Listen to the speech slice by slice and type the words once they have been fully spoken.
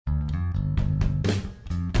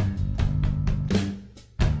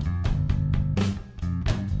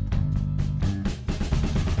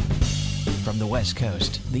From the West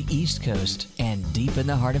Coast, the East Coast, and deep in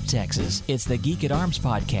the heart of Texas, it's the Geek at Arms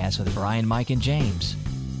podcast with Brian, Mike, and James.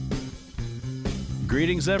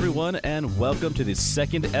 Greetings, everyone, and welcome to the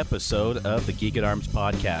second episode of the Geek at Arms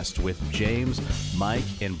podcast with James, Mike,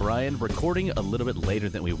 and Brian, recording a little bit later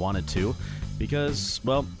than we wanted to because,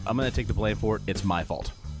 well, I'm going to take the blame for it. It's my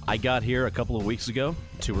fault. I got here a couple of weeks ago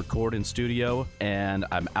to record in studio, and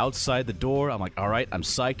I'm outside the door. I'm like, all right, I'm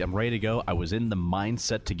psyched. I'm ready to go. I was in the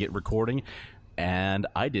mindset to get recording, and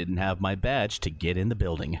I didn't have my badge to get in the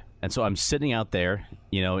building. And so I'm sitting out there,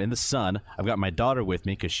 in the sun. I've got my daughter with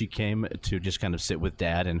me because she came to just kind of sit with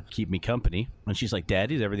Dad and keep me company. And she's like,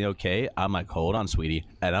 Daddy, is everything okay? I'm like, hold on, sweetie.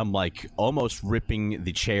 And I'm like almost ripping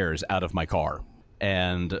the chairs out of my car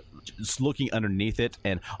and just looking underneath it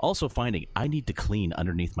and also finding I need to clean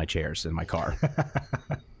underneath my chairs in my car.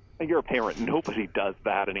 You're a parent. Nobody does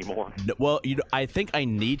that anymore. Well, I think I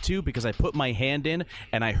need to because I put my hand in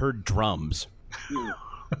and I heard drums.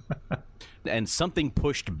 And something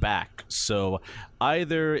pushed back. So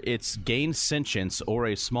either it's gained sentience or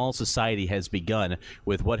a small society has begun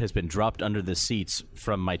with what has been dropped under the seats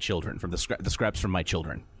from my children, from the scraps from my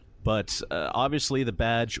children. But obviously the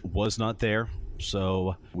badge was not there.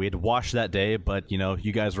 So we had to wash that day, but,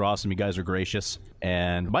 you guys are awesome. You guys are gracious.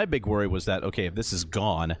 And my big worry was that, okay, if this is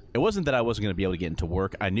gone, it wasn't that I wasn't going to be able to get into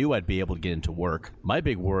work. I knew I'd be able to get into work. My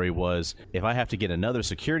big worry was if I have to get another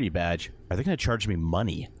security badge, are they going to charge me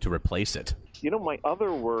money to replace it? My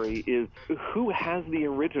other worry is who has the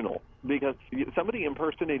original? Because somebody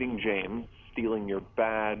impersonating James, stealing your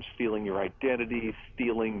badge, stealing your identity,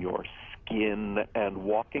 stealing your skin, and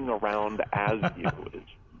walking around as you is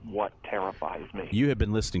what terrifies me. You have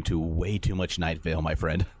been listening to way too much Night Vale, my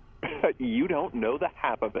friend. You don't know the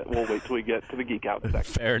half of it. We'll wait till we get to the Geek Out section.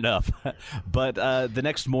 Fair enough. But the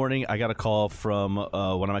next morning, I got a call from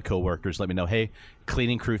one of my coworkers. Let me know, hey,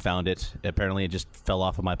 cleaning crew found it. Apparently, it just fell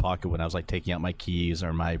off of my pocket when I was taking out my keys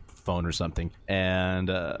or my phone or something. And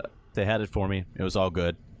they had it for me. It was all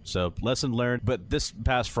good. So lesson learned. But this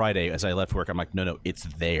past Friday, as I left work, I'm like, no, it's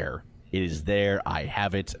there. It is there. I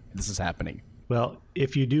have it. This is happening. Well,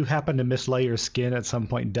 if you do happen to mislay your skin at some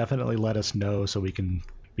point, definitely let us know so we can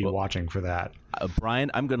be watching for that. Brian,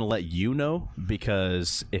 I'm going to let you know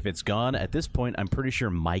because if it's gone at this point, I'm pretty sure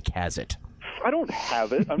Mike has it. I don't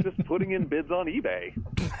have it. I'm just putting in bids on eBay.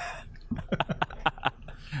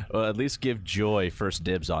 Well, at least give Joy first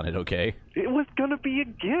dibs on it, okay? It was going to be a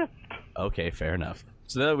gift. Okay, fair enough.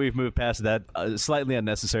 So now that we've moved past that slightly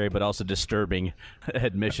unnecessary but also disturbing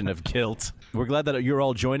admission of guilt, we're glad that you're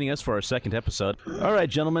all joining us for our second episode. All right,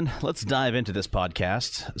 gentlemen, let's dive into this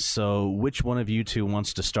podcast. So which one of you two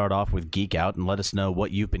wants to start off with Geek Out and let us know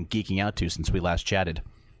what you've been geeking out to since we last chatted?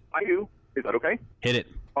 I do. Is that okay? Hit it.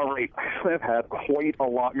 All right. I've had quite a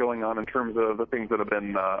lot going on in terms of the things that have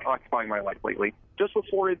been occupying my life lately. Just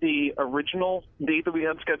before the original date that we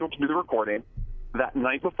had scheduled to do the recording, that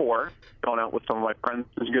night before, gone out with some of my friends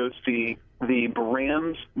to go see the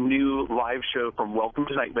brand new live show from Welcome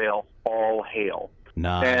to Night Vale, All Hail.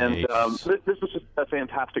 Nice. And this was just a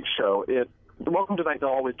fantastic show. Welcome to Night Vale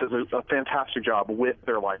always does a fantastic job with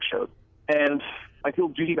their live shows. And I feel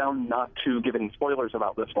duty-bound not to give any spoilers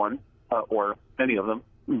about this one, or any of them.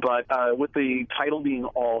 But with the title being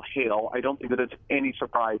All Hail, I don't think that it's any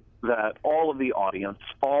surprise that all of the audience,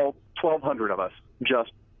 all 1,200 of us,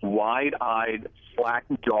 just wide-eyed,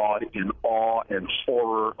 slack-jawed in awe and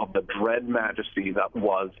horror of the dread majesty that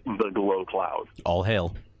was the Glow Cloud. All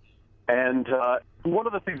hail. And one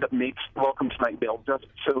of the things that makes Welcome to Night Vale just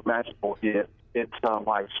so magical in its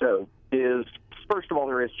live show is, first of all,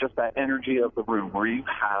 there is just that energy of the room where you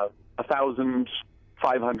have 1,000,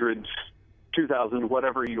 500, 2,000,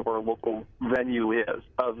 whatever your local venue is,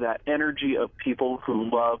 of that energy of people who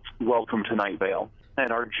love Welcome to Night Vale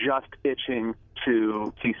and are just itching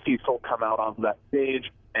to see Cecil come out onto that stage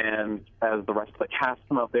and as the rest of the cast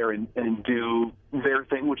come out there and do their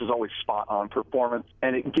thing, which is always spot-on performance.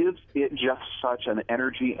 And it gives it just such an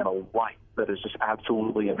energy and a life that is just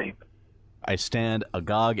absolutely amazing. I stand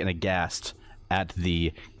agog and aghast at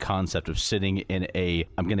the concept of sitting in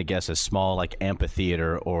I'm going to guess, a small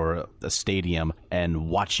amphitheater or a stadium and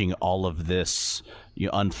watching all of this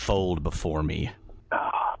unfold before me.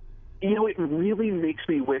 It really makes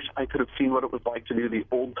me wish I could have seen what it was like to do the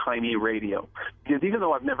old-timey radio. Because even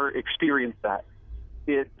though I've never experienced that,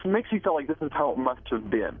 it makes me feel like this is how it must have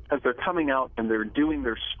been. As they're coming out and they're doing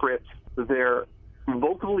their scripts, they're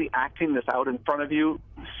vocally acting this out in front of you.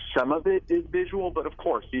 Some of it is visual, but of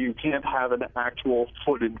course, you can't have an actual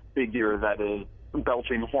footed figure that is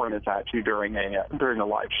belching hornets at you during a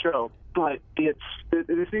live show. But it's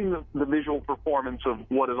seeing the visual performance of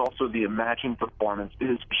what is also the imagined performance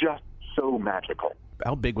is just so magical.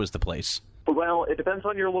 How big was the place? Well, it depends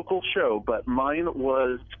on your local show, but mine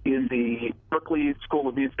was in the Berkeley School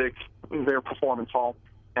of Music, their performance hall,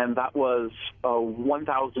 and that was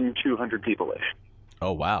 1,200 people-ish.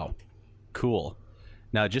 Oh, wow. Cool.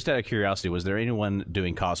 Now, just out of curiosity, was there anyone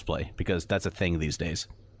doing cosplay? Because that's a thing these days.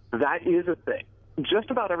 That is a thing. Just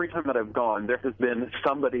about every time that I've gone, there has been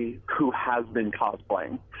somebody who has been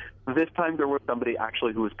cosplaying. This time there was somebody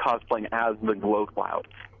actually who was cosplaying as the Glow Cloud.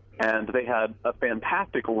 And they had a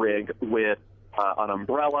fantastic rig with an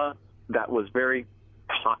umbrella that was very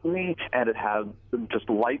cottony, and it had just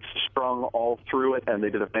lights strung all through it, and they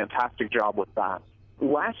did a fantastic job with that.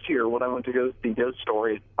 Last year, when I went to go see Ghost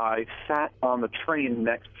Stories, I sat on the train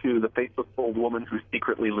next to the faceless-old woman who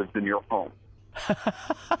secretly lives in your home.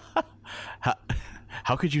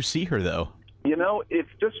 How could you see her, though? You know, it's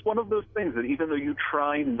just one of those things that even though you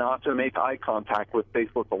try not to make eye contact with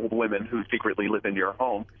faceless old women who secretly live in your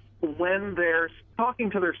home, when they're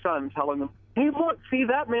talking to their son, telling them, hey, look, see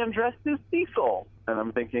that man dressed as Cecil. And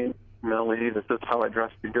I'm thinking, Millie, this is how I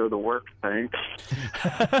dress to go to work, thanks.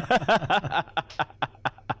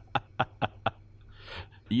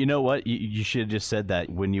 You know what? You should have just said that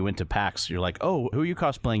when you went to PAX. You're like, oh, who are you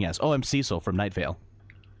cosplaying as? Oh, I'm Cecil from Night Vale.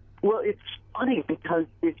 Well, it's funny because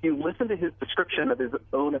if you listen to his description of his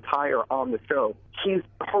own attire on the show, he's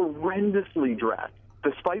horrendously dressed,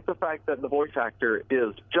 despite the fact that the voice actor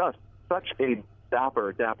is just such a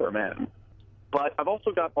dapper man. But I've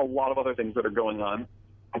also got a lot of other things that are going on.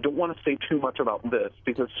 I don't want to say too much about this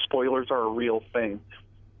because spoilers are a real thing.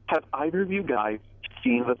 Have either of you guys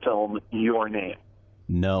seen the film Your Name?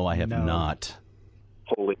 No, I have not.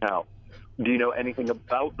 Holy cow. Do you know anything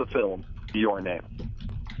about the film Your Name?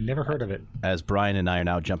 Never heard of it. As Brian and I are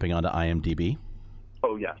now jumping onto IMDb.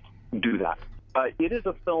 Oh, yes. Do that. It is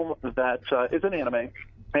a film that is an anime,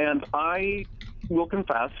 and I will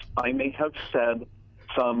confess I may have said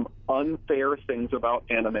some unfair things about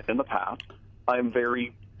anime in the past. I'm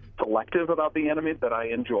very selective about the anime that I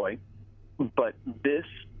enjoy, but this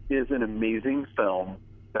is an amazing film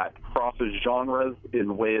that crosses genres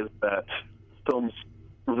in ways that films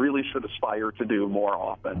really should aspire to do more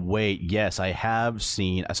often. Wait, yes, I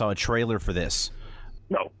saw a trailer for this.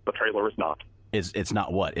 No, the trailer is not. It's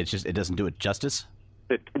not what? It doesn't do it justice?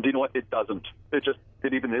 Do you know what? It doesn't.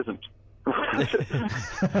 It even isn't.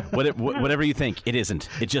 Whatever you think, it isn't.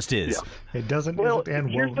 It just is. Yeah. It doesn't, well, isn't, and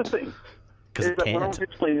here's won't. the thing. Because it when I can't. was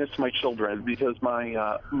explaining this to my children, because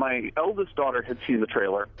my eldest daughter had seen the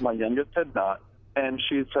trailer, my youngest had not, and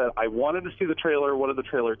she said, I wanted to see the trailer. What did the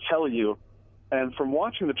trailer tell you? And from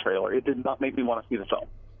watching the trailer, it did not make me want to see the film.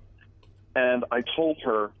 And I told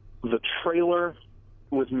her the trailer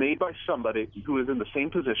was made by somebody who is in the same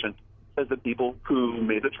position as the people who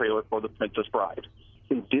made the trailer for The Princess Bride.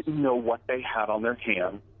 They didn't know what they had on their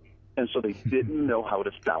hands, and so they didn't know how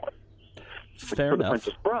to sell it. Fair for enough. The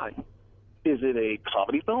Princess Bride, is it a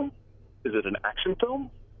comedy film? Is it an action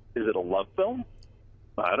film? Is it a love film?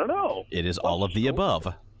 I don't know. It is all of the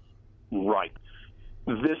above. Right.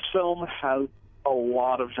 This film has a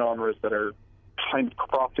lot of genres that are kind of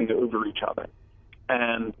crossing over each other.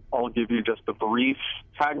 And I'll give you just a brief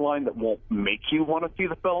tagline that won't make you want to see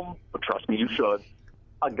the film, but trust me, you should.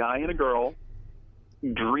 A guy and a girl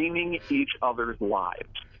dreaming each other's lives.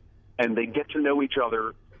 And they get to know each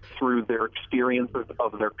other through their experiences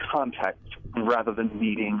of their context rather than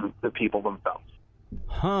meeting the people themselves.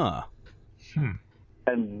 Huh.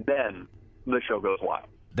 And then the show goes wild.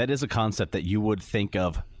 That is a concept that you would think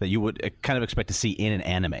of, that you would kind of expect to see in an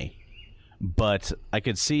anime. But I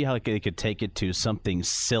could see how they could take it to something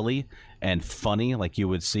silly and funny, like you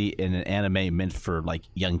would see in an anime meant for like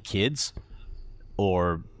young kids,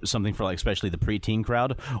 or something for like especially the preteen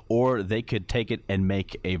crowd, or they could take it and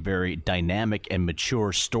make a very dynamic and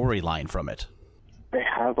mature storyline from it. They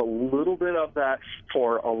have a little bit of that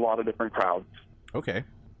for a lot of different crowds. Okay.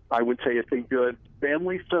 I would say it's a good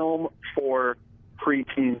family film for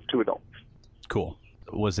preteens to adults. Cool.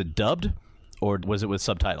 Was it dubbed, or was it with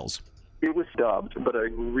subtitles? It was dubbed, but I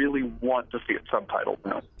really want to see it subtitled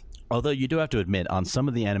now. Although you do have to admit, on some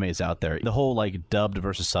of the animes out there, the whole like dubbed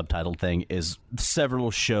versus subtitled thing is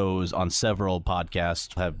several shows on several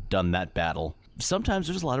podcasts have done that battle. Sometimes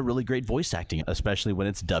there's a lot of really great voice acting, especially when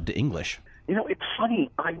it's dubbed to English. You know, it's funny.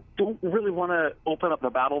 I don't really want to open up the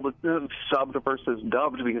battle of subbed versus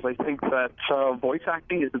dubbed because I think that voice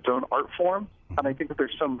acting is its own art form, and I think that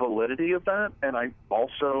there's some validity of that. And I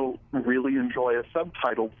also really enjoy a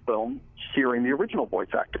subtitled film hearing the original voice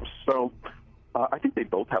actors. So I think they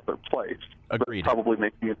both have their place. Agreed. Probably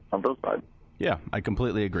making it on both sides. Yeah, I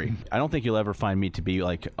completely agree. I don't think you'll ever find me to be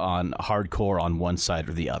like on hardcore on one side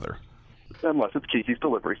or the other. Unless it's Kiki's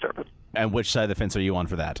Delivery Service. And which side of the fence are you on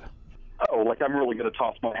for that? Oh, like I'm really going to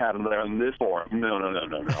toss my hat in there in this forum. No.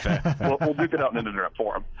 We'll duke it out in an internet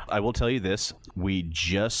forum. I will tell you this. We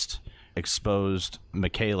just exposed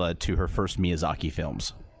Michaela to her first Miyazaki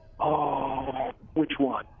films. Oh, which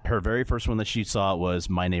one? Her very first one that she saw was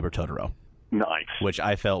My Neighbor Totoro. Nice. Which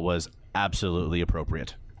I felt was absolutely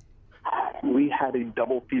appropriate. We had a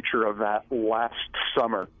double feature of that last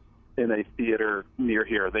summer in a theater near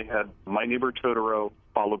here. They had My Neighbor Totoro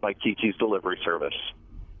followed by Kiki's Delivery Service.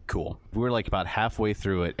 Cool. We were like about halfway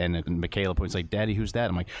through it, and Michaela points like, "Daddy, who's that?"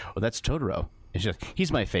 I'm like, "Oh, that's Totoro." And she's like,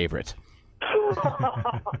 "He's my favorite."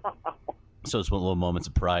 So it's one little moments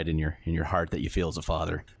of pride in your heart that you feel as a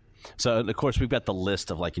father. So, of course, we've got the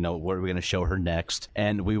list of, like, what are we going to show her next?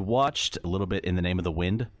 And we watched a little bit In the Name of the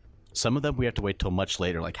Wind. Some of them we have to wait till much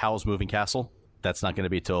later, like Howl's Moving Castle. That's not going to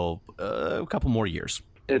be till a couple more years.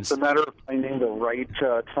 It's a matter of finding the right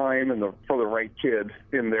time and for the right kid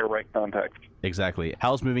in their right context. Exactly.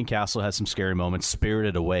 Howl's Moving Castle has some scary moments.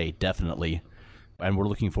 Spirited Away, definitely. And we're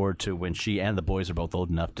looking forward to when she and the boys are both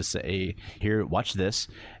old enough to say, here, watch this,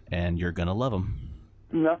 and you're going to love them.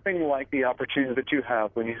 Nothing like the opportunity that you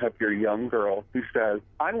have when you have your young girl who says,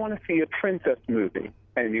 I want to see a princess movie.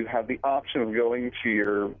 And you have the option of going to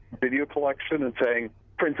your video collection and saying,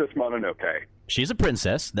 Princess Mononoke. She's a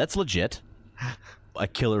princess. That's legit. A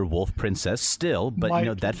killer wolf princess still,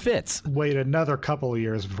 but, that fits. Wait another couple of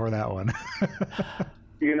years before that one.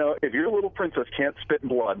 If your little princess can't spit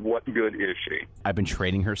blood, what good is she? I've been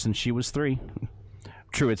training her since she was 3.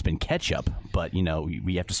 True, it's been catch-up, but,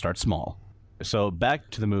 we have to start small. So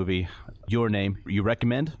back to the movie. Your Name, you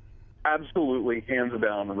recommend? Absolutely, hands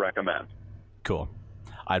down, recommend. Cool.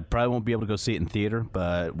 I probably won't be able to go see it in theater,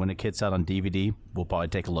 but when it gets out on DVD, we'll probably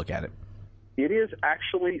take a look at it. It is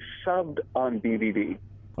actually subbed on DVD.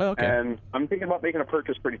 Oh, okay. And I'm thinking about making a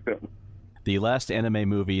purchase pretty soon. The last anime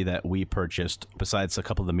movie that we purchased, besides a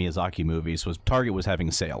couple of the Miyazaki movies, was Target was having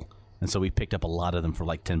a sale. And so we picked up a lot of them for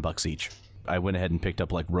like $10 each. I went ahead and picked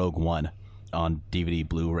up like Rogue One on DVD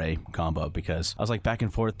Blu-ray combo because I was like back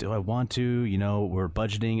and forth. Do I want to? We're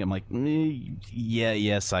budgeting. I'm like,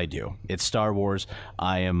 yes, I do. It's Star Wars.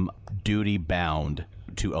 I am duty bound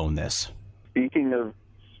to own this. Speaking of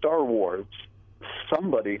Star Wars,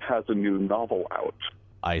 somebody has a new novel out.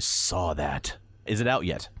 I saw that. Is it out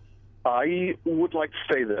yet? I would like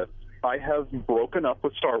to say this. I have broken up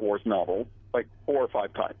with Star Wars novels like 4 or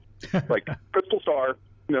 5 times. Like Crystal Star,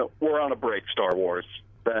 we're on a break, Star Wars.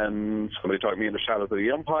 Then somebody talked me into Shadows of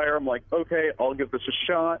the Empire. I'm like, okay, I'll give this a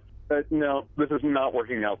shot. No, this is not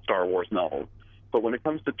working out Star Wars novels. But when it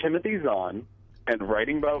comes to Timothy Zahn and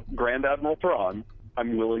writing about Grand Admiral Thrawn,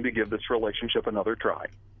 I'm willing to give this relationship another try.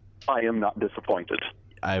 I am not disappointed.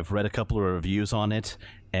 I've read a couple of reviews on it,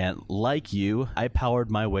 and like you, I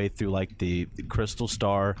powered my way through like the Crystal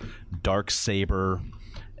Star, Dark Saber,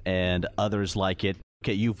 and others like it.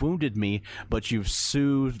 Okay, you've wounded me, but you've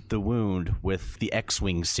soothed the wound with the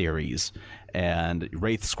X-Wing series and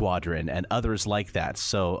Wraith Squadron and others like that.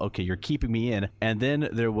 So, okay, you're keeping me in. And then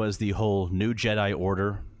there was the whole New Jedi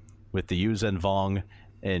Order with the Yuuzhan Vong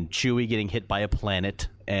and Chewie getting hit by a planet.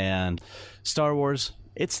 And Star Wars,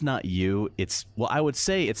 it's not you. I would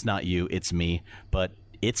say it's not you, it's me, but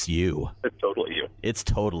it's you. It's totally you. It's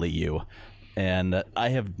totally you. And I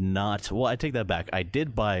have not, I take that back. I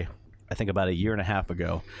did buy, I think about a year and a half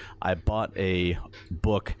ago, I bought a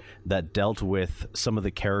book that dealt with some of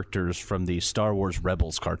the characters from the Star Wars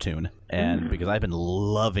Rebels cartoon. And because I've been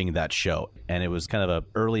loving that show. And it was kind of an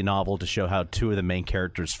early novel to show how 2 of the main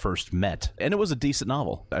characters first met. And it was a decent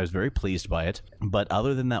novel. I was very pleased by it. But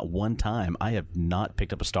other than that one time, I have not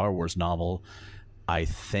picked up a Star Wars novel, I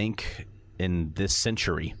think, in this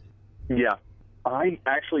century. Yeah. I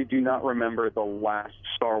actually do not remember the last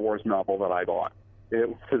Star Wars novel that I bought. It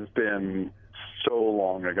has been so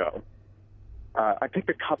long ago. I picked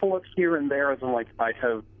a couple of here and there, as in, like, I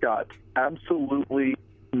have got absolutely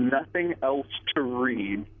nothing else to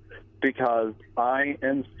read because I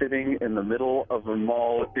am sitting in the middle of a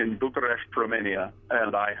mall in Bucharest, Romania,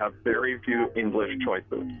 and I have very few English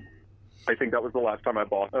choices. I think that was the last time I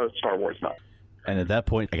bought a Star Wars novel. And at that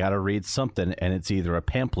point, I got to read something, and it's either a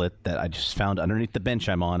pamphlet that I just found underneath the bench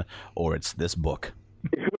I'm on, or it's this book.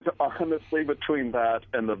 It was honestly between that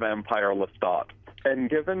and the Vampire Lestat. And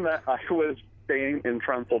given that I was staying in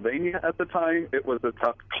Transylvania at the time, it was a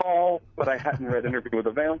tough call, but I hadn't read Interview with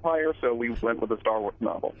a Vampire, so we went with a Star Wars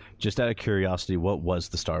novel. Just out of curiosity, what was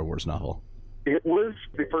the Star Wars novel? It was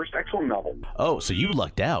the first X-Wing novel. Oh, so you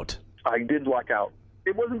lucked out. I did luck out.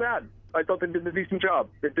 It wasn't bad. I thought they did a decent job.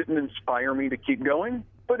 It didn't inspire me to keep going,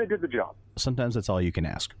 but it did the job. Sometimes that's all you can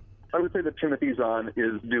ask. I would say that Timothy Zahn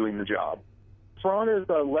is doing the job. Thrawn is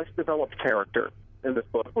a less developed character in this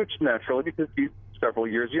book, which naturally, because he's several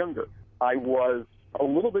years younger. I was a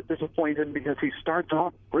little bit disappointed because he starts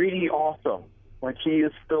off pretty awesome. Like, he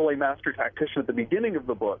is still a master tactician at the beginning of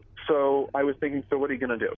the book. So I was thinking, so what are you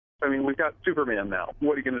going to do? I mean, we've got Superman now.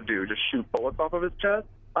 What are you going to do? Just shoot bullets off of his chest?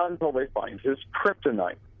 Until they find his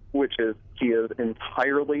kryptonite, which is he is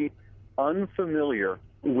entirely unfamiliar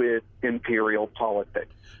with Imperial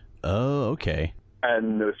politics. Oh, okay.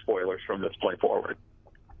 And no spoilers from this point forward.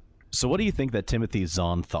 So what do you think that Timothy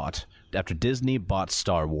Zahn thought after Disney bought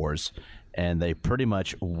Star Wars and they pretty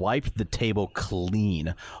much wiped the table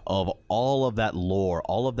clean of all of that lore,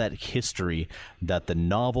 all of that history that the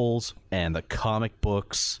novels and the comic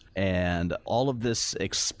books and all of this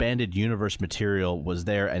expanded universe material was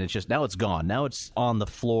there, and it's just, now it's gone. Now it's on the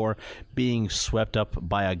floor being swept up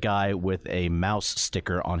by a guy with a mouse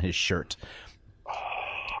sticker on his shirt.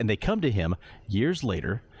 And they come to him years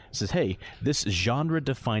later, says, hey, this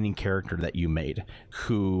genre-defining character that you made,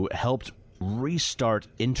 who helped restart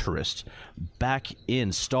interest back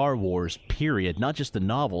in Star Wars, period, not just the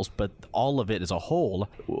novels, but all of it as a whole.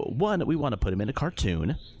 One, we want to put him in a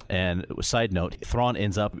cartoon. And side note, Thrawn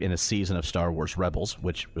ends up in a season of Star Wars Rebels,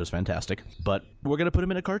 which was fantastic. But we're going to put him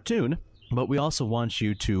in a cartoon, but we also want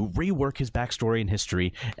you to rework his backstory and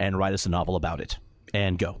history and write us a novel about it.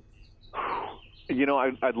 And go. You know,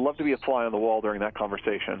 I'd love to be a fly on the wall during that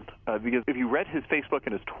conversation, because if you read his Facebook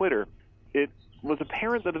and his Twitter, it was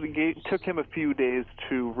apparent that it took him a few days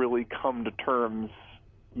to really come to terms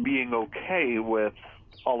being okay with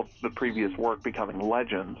all of the previous work becoming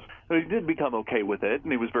legends. But he did become okay with it,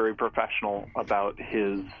 and he was very professional about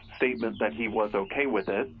his statement that he was okay with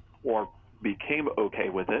it, or became okay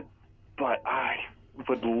with it. But I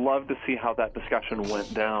would love to see how that discussion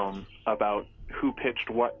went down about who pitched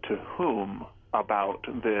what to whom about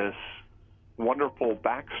this wonderful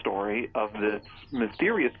backstory of this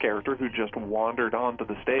mysterious character who just wandered onto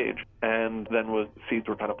the stage, and then seeds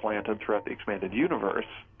were kind of planted throughout the expanded universe.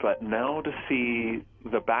 But now to see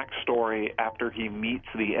the backstory after he meets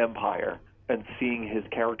the Empire and seeing his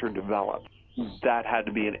character develop, that had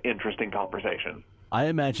to be an interesting conversation. I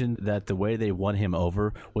imagine that the way they won him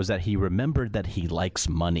over was that he remembered that he likes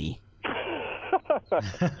money.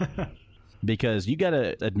 Because you got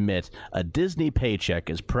to admit, a Disney paycheck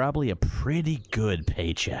is probably a pretty good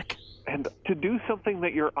paycheck. And to do something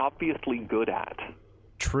that you're obviously good at.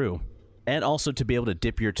 True. And also to be able to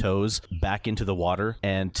dip your toes back into the water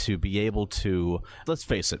and to be able to, let's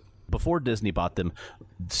face it, before Disney bought them,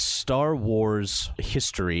 Star Wars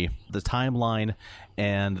history, the timeline,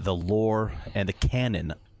 and the lore and the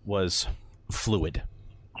canon was fluid.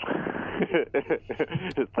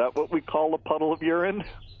 Is that what we call a puddle of urine?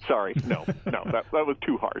 Sorry, no, that was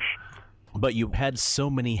too harsh. But you had so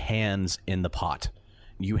many hands in the pot.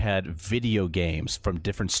 You had video games from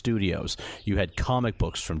different studios. You had comic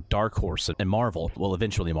books from Dark Horse and Marvel. Well,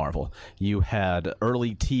 eventually Marvel. You had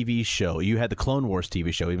early TV show. You had the Clone Wars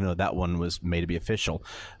TV show, even though that one was made to be official.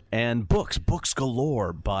 And books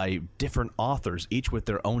galore by different authors, each with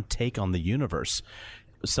their own take on the universe.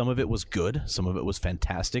 Some of it was good, some of it was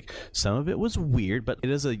fantastic, some of it was weird, but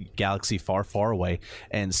it is a galaxy far, far away,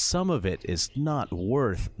 and some of it is not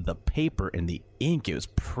worth the paper and the ink it was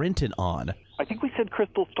printed on. I think we said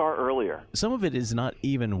Crystal Star earlier. Some of it is not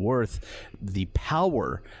even worth the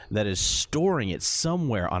power that is storing it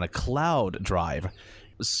somewhere on a cloud drive.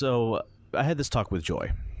 So I had this talk with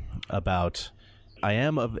Joy about,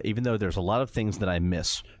 even though there's a lot of things that I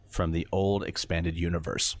miss from the old expanded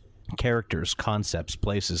universe, characters, concepts,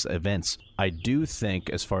 places, events, I do think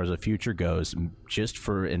as far as the future goes, just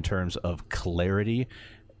in terms of clarity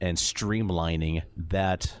and streamlining,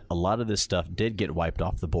 that a lot of this stuff did get wiped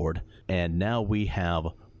off the board, and now we have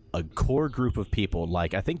a core group of people,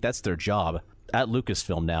 like, I think that's their job at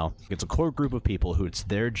Lucasfilm now. It's a core group of people who it's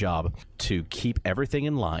their job to keep everything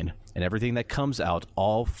in line, and everything that comes out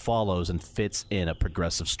all follows and fits in a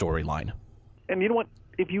progressive storyline. And you know what?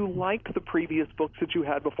 If you liked the previous books that you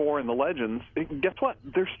had before in the Legends, guess what?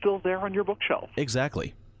 They're still there on your bookshelf.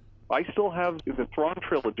 Exactly. I still have the Thrawn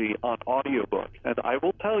trilogy on audiobook, and I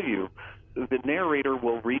will tell you, the narrator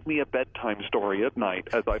will read me a bedtime story at night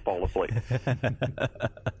as I fall asleep.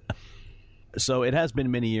 So it has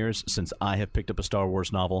been many years since I have picked up a Star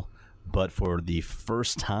Wars novel, but for the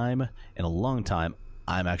first time in a long time,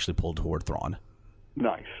 I'm actually pulled toward Thrawn.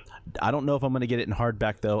 Nice. I don't know if I'm going to get it in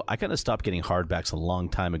hardback, though. I kind of stopped getting hardbacks a long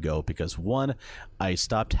time ago because, one, I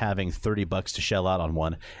stopped having $30 to shell out on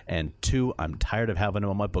one, and two, I'm tired of having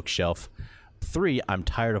them on my bookshelf. Three, I'm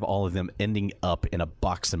tired of all of them ending up in a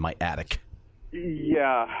box in my attic.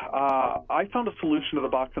 Yeah, I found a solution to the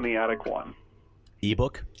box in the attic one.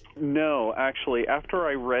 Ebook? No, actually, after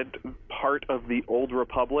I read part of The Old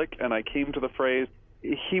Republic and I came to the phrase,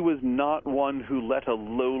 he was not one who let a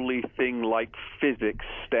lowly thing like physics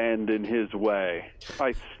stand in his way,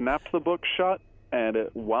 I snapped the book shut and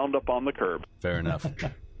it wound up on the curb. Fair enough.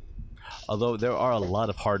 Although there are a lot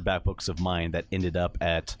of hardback books of mine that ended up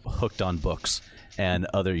at Hooked on Books and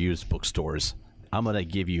other used bookstores. I'm going to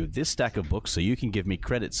give you this stack of books so you can give me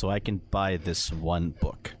credit so I can buy this one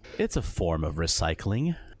book. It's a form of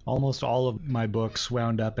recycling. Almost all of my books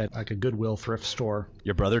wound up at like a Goodwill thrift store.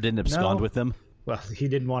 Your brother didn't abscond with them? Well, he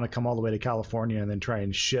didn't want to come all the way to California and then try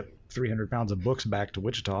and ship 300 pounds of books back to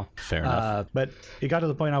Wichita. Fair enough. But it got to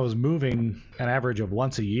the point I was moving an average of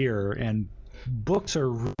once a year, and books are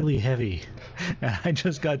really heavy. And I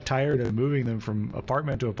just got tired of moving them from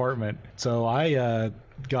apartment to apartment. So I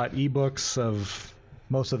got ebooks of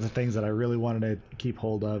most of the things that I really wanted to keep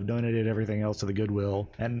hold of, donated everything else to the Goodwill.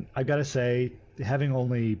 And I've got to say, having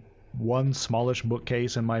only one smallish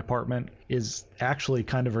bookcase in my apartment is actually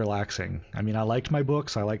kind of relaxing. I mean, I liked my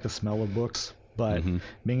books. I like the smell of books. But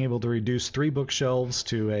being able to reduce 3 bookshelves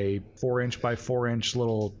to a 4-inch by 4-inch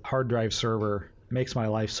little hard drive server makes my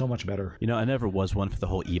life so much better. You know, I never was one for the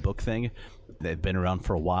whole ebook thing. They've been around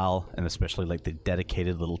for a while, and especially like the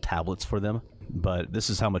dedicated little tablets for them. But this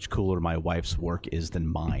is how much cooler my wife's work is than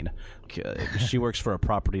mine. She works for a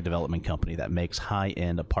property development company that makes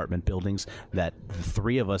high-end apartment buildings that the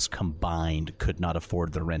 3 of us combined could not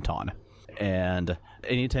afford the rent on. And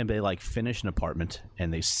anytime they like finish an apartment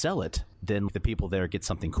and they sell it, then the people there get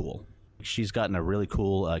something cool. She's gotten a really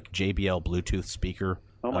cool JBL Bluetooth speaker.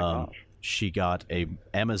 Oh my gosh. She got a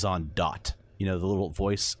Amazon Dot, you know, the little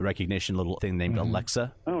voice recognition little thing named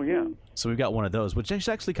Alexa. Oh, yeah. So we've got one of those, which is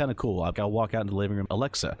actually kind of cool. I'll walk out into the living room,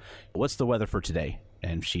 Alexa, what's the weather for today?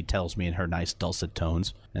 And she tells me in her nice dulcet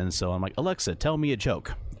tones. And so I'm like, Alexa, tell me a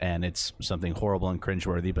joke. And it's something horrible and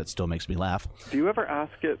cringeworthy, but still makes me laugh. Do you ever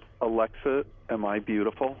ask it, Alexa, am I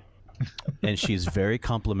beautiful? And she's very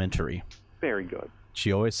complimentary. Very good.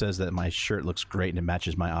 She always says that my shirt looks great and it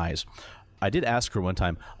matches my eyes. I did ask her one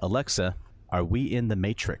time, Alexa, are we in the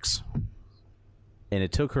Matrix? And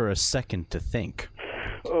it took her a second to think.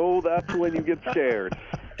 Oh, that's when you get scared.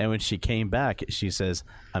 And when she came back, she says,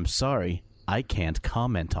 I'm sorry, I can't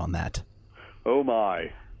comment on that. Oh,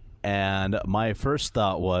 my. And my first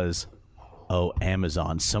thought was, oh,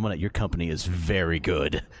 Amazon, someone at your company is very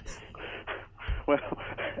good. Well,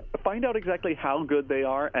 find out exactly how good they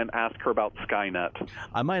are and ask her about Skynet.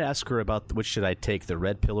 I might ask her about which should I take, the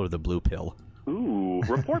red pill or the blue pill. Ooh,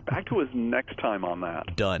 report back to us next time on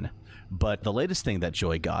that. Done. But the latest thing that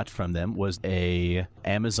Joy got from them was a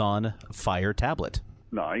Amazon Fire tablet.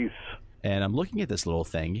 Nice. And I'm looking at this little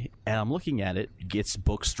thing, and I'm looking at it. It gets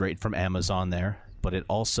books straight from Amazon there, but it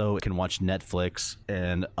also can watch Netflix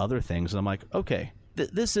and other things. And I'm like, okay,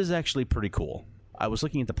 this is actually pretty cool. I was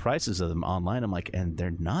looking at the prices of them online. I'm like, and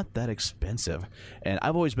they're not that expensive. And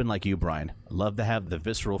I've always been like you, Brian. Love to have the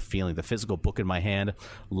visceral feeling, the physical book in my hand.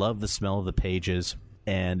 Love the smell of the pages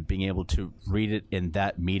and being able to read it in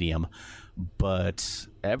that medium. But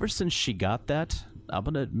ever since she got that, I'm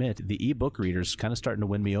going to admit, the ebook reader's kind of starting to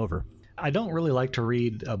win me over. I don't really like to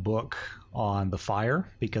read a book on the Fire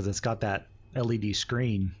because it's got that LED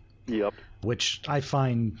screen. Yep. Which I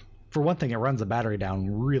find, for one thing, it runs the battery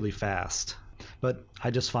down really fast. But I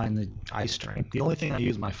just find the eye strain. The only thing I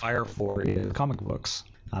use my Fire for is comic books.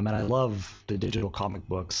 And I love the digital comic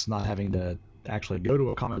books, not having to actually go to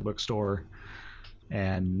a comic book store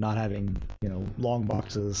and not having, long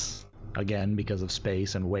boxes, again, because of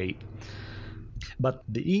space and weight. But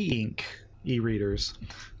the e-ink e-readers,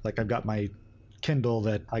 like I've got my Kindle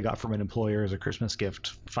that I got from an employer as a Christmas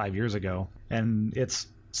gift 5 years ago, and it's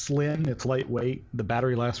slim, it's lightweight, the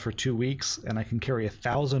battery lasts for 2 weeks, and I can carry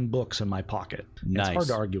 1,000 books in my pocket. Nice. It's hard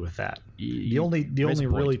to argue with that. The only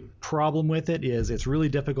really problem with it is it's really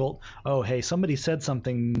difficult. Oh, hey, somebody said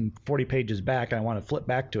something 40 pages back and I want to flip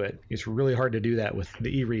back to it. It's really hard to do that with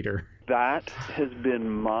the e-reader. That has been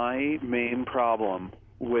my main problem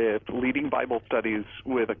with leading Bible studies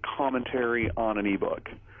with a commentary on an ebook.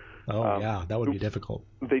 Oh, yeah, that would be difficult.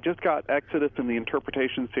 They just got Exodus in the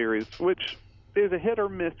Interpretation series, which is a hit or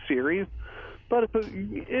miss series, but for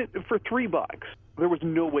 $3, there was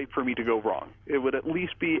no way for me to go wrong. It would at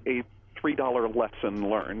least be a $3 lesson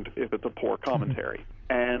learned if it's a poor commentary.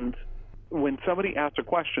 And when somebody asks a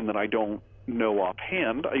question that I don't know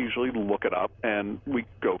offhand, I usually look it up and we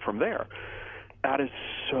go from there. That is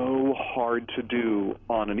so hard to do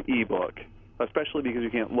on an ebook, especially because you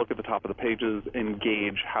can't look at the top of the pages and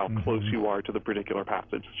gauge how close you are to the particular passage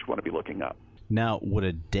that you want to be looking up. Now, would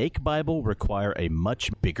a Dake Bible require a much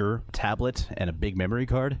bigger tablet and a big memory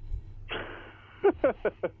card?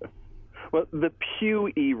 Well, the Pew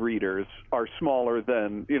e-readers are smaller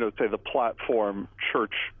than, say the platform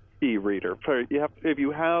church e-reader. So if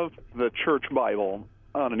you have the church Bible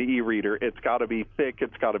on an e-reader, it's got to be thick,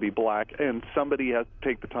 it's got to be black, and somebody has to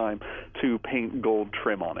take the time to paint gold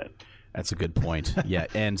trim on it. That's a good point. Yeah,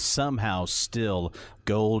 and somehow still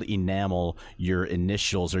gold enamel your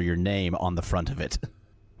initials or your name on the front of it.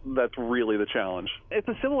 That's really the challenge. It's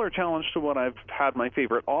a similar challenge to when I've had my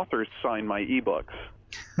favorite authors sign my ebooks.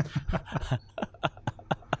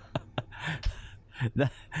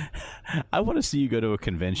 I want to see you go to a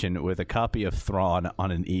convention with a copy of Thrawn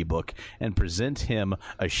on an ebook and present him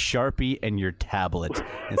a Sharpie and your tablet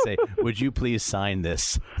and say, would you please sign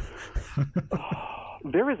this?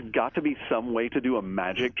 There has got to be some way to do a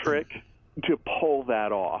magic trick to pull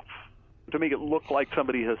that off, to make it look like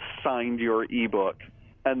somebody has signed your ebook,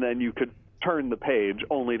 and then you could turn the page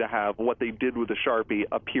only to have what they did with the Sharpie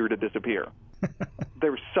appear to disappear.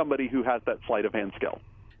 There's somebody who has that sleight of hand skill.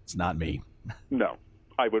 It's not me. No,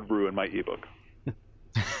 I would ruin my ebook.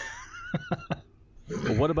 Well,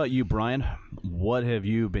 what about you, Brian? What have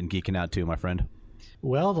you been geeking out to, my friend?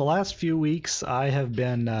 Well, the last few weeks I have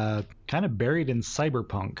been kind of buried in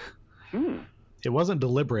cyberpunk. It wasn't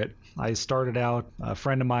deliberate. I started out, a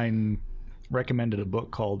friend of mine recommended a book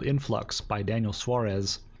called Influx by Daniel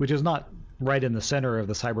Suarez, which is not right in the center of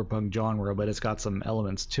the cyberpunk genre, but it's got some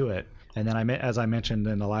elements to it. And then, as I mentioned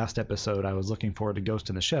in the last episode, I was looking forward to Ghost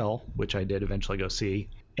in the Shell, which I did eventually go see.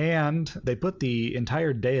 And they put the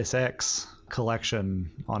entire Deus Ex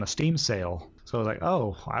collection on a Steam sale. So I was like,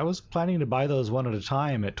 oh, I was planning to buy those one at a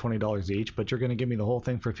time at $20 each, but you're going to give me the whole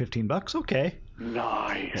thing for $15? Okay.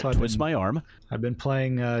 Nice. So Twist my arm. I've been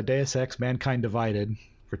playing Deus Ex Mankind Divided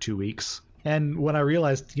for 2 weeks. And when I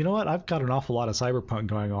realized, you know what, I've got an awful lot of cyberpunk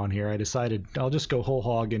going on here, I decided I'll just go whole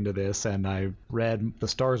hog into this, and I read The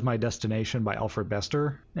Star's My Destination by Alfred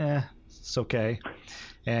Bester. It's okay.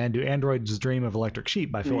 And Do Androids Dream of Electric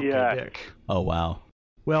Sheep by Philip K. Dick. Oh, wow.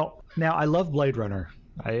 Well, now I love Blade Runner.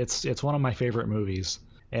 It's one of my favorite movies.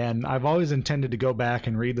 And I've always intended to go back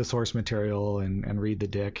and read the source material and read the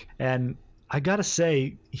Dick. And I gotta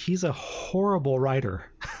say, he's a horrible writer.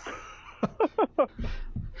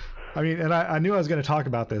 I mean, and I knew I was going to talk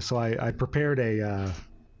about this, so I prepared a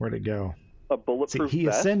where'd it go? A bulletproof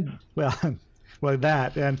vest?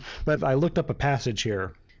 But I looked up a passage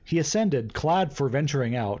here. He ascended, clad for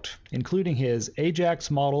venturing out, including his Ajax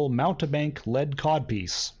model mountebank lead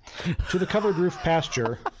codpiece, to the covered roof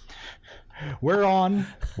pasture, whereon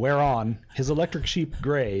his electric sheep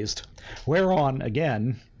grazed, whereon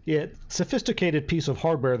again it, sophisticated piece of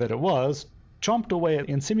hardware that it was, chomped away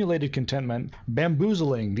in simulated contentment,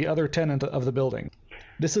 bamboozling the other tenant of the building.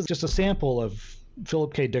 This is just a sample of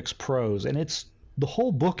Philip K. Dick's prose, and the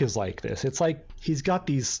whole book is like this. It's like he's got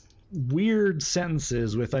these weird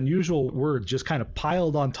sentences with unusual words just kind of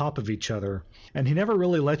piled on top of each other, and he never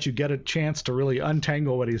really lets you get a chance to really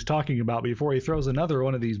untangle what he's talking about before he throws another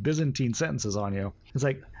one of these Byzantine sentences on you. It's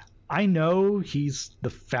like, I know he's the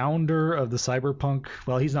founder of the cyberpunk.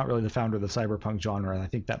 Well, he's not really the founder of the cyberpunk genre. I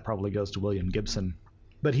think that probably goes to William Gibson.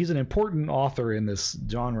 But he's an important author in this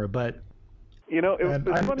genre. But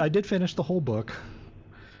I did finish the whole book,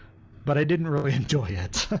 but I didn't really enjoy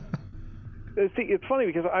it. See, it's funny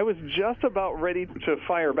because I was just about ready to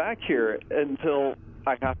fire back here until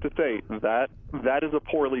I have to say that is a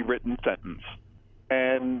poorly written sentence.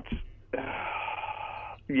 And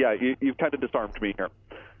yeah, you've kind of disarmed me here.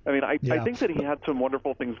 I mean, I think that he had some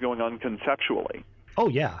wonderful things going on conceptually. Oh,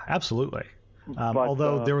 yeah, absolutely.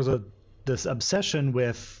 Although there was this obsession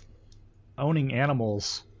with owning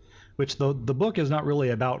animals, which the book is not really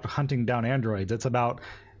about hunting down androids. It's about,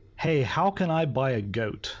 hey, how can I buy a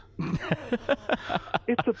goat?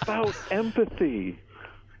 It's about empathy.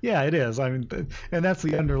 Yeah, it is. I mean, and that's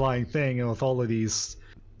the underlying thing with all of these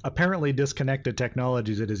apparently disconnected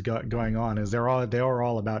technologies that is going on, is they are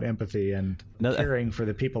all about empathy and caring for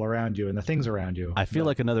the people around you and the things around you. I feel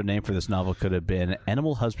like another name for this novel could have been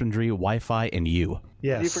Animal Husbandry, Wi-Fi, and You.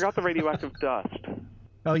 Yes. You forgot the radioactive dust.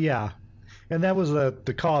 Oh, yeah. And that was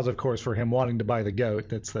the cause, of course, for him wanting to buy the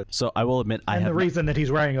goat. So I will admit, the reason that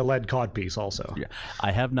he's wearing a lead codpiece also. Yeah,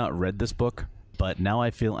 I have not read this book, but now I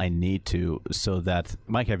feel I need to, so that...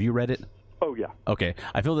 Mike, have you read it? Oh, yeah. Okay.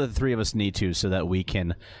 I feel that the three of us need to, so that we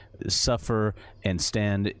can suffer and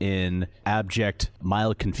stand in abject,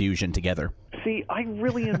 mild confusion together. See, I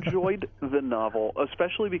really enjoyed the novel,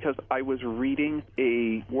 especially because I was reading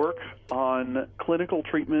a work on clinical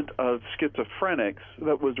treatment of schizophrenics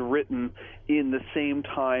that was written in the same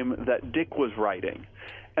time that Dick was writing.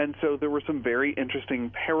 And so there were some very interesting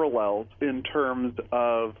parallels in terms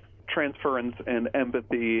of transference and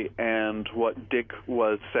empathy and what Dick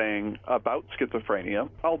was saying about schizophrenia,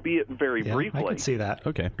 albeit very briefly. I can see that.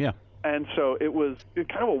 Okay, yeah. And so it was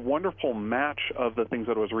kind of a wonderful match of the things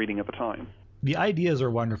that I was reading at the time. The ideas are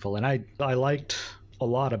wonderful, and I liked a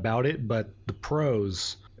lot about it, but the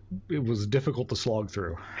prose, it was difficult to slog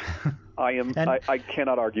through. I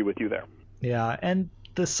cannot argue with you there. Yeah, and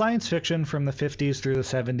the science fiction from the 50s through the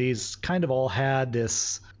 70s kind of all had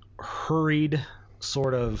this hurried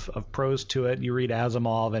sort of prose to it. You read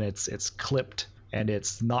Asimov, and it's clipped, and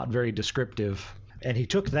it's not very descriptive. And he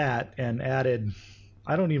took that and added,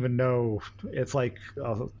 I don't even know, it's like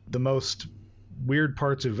the most weird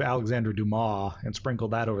parts of Alexandre Dumas and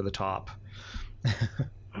sprinkled that over the top.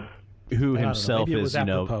 Who himself Maybe it is, was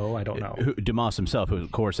apropos, I don't know. Dumas himself, who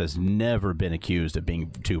of course has never been accused of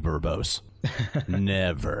being too verbose.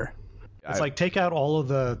 Never. It's like take out all of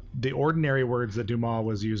the ordinary words that Dumas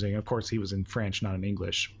was using. Of course, he was in French, not in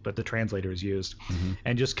English, but the translators used,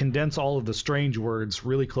 and just condense all of the strange words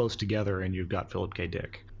really close together, and you've got Philip K.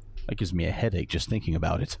 Dick. That gives me a headache just thinking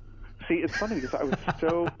about it. See, it's funny because I was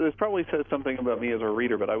so, this probably says something about me as a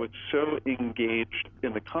reader, but I was so engaged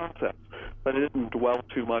in the concept that I didn't dwell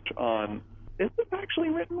too much on, is this actually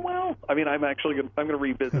written well? I mean, I'm going to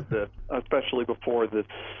revisit this, especially before this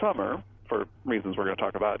summer, for reasons we're going to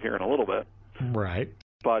talk about here in a little bit. Right.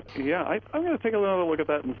 But yeah, I'm going to take another look at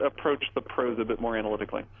that and approach the prose a bit more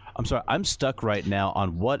analytically. I'm sorry, I'm stuck right now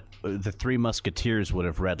on what the Three Musketeers would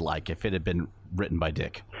have read like if it had been written by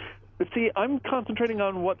Dick. See, I'm concentrating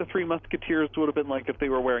on what the Three Musketeers would have been like if they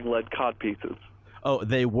were wearing lead codpieces. Oh,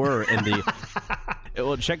 they were in the...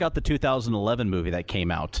 Well, check out the 2011 movie that came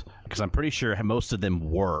out, because I'm pretty sure most of them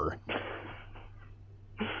were.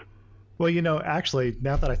 Well, actually,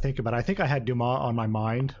 now that I think about it, I think I had Dumas on my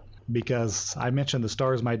mind because I mentioned The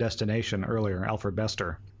Star Is My Destination earlier, Alfred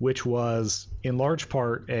Bester, which was in large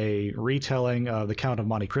part a retelling of The Count of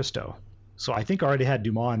Monte Cristo. So I think I already had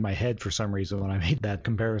Dumas in my head for some reason when I made that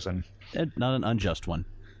comparison. Not an unjust one.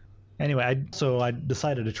 Anyway, I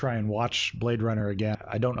decided to try and watch Blade Runner again.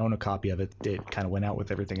 I don't own a copy of it. It kind of went out with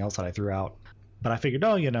everything else that I threw out. But I figured,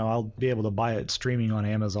 I'll be able to buy it streaming on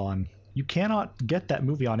Amazon. You cannot get that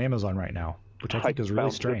movie on Amazon right now, which I think is really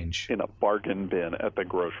strange. In a bargain bin at the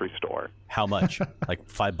grocery store. How much? Like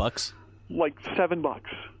 $5? Like $7.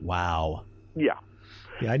 Wow. Yeah.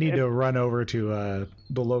 Yeah, I need to run over to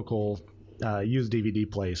the local used DVD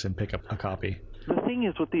place and pick up a copy. The thing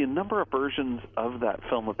is, with the number of versions of that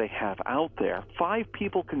film that they have out there, 5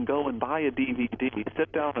 people can go and buy a DVD,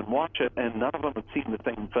 sit down and watch it, and none of them have seen the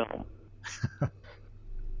same film.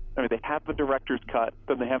 I mean, they have the director's cut,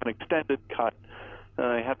 then they have an extended cut,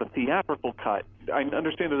 they have the theatrical cut. I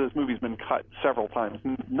understand that this movie's been cut several times.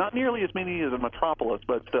 Not nearly as many as in Metropolis,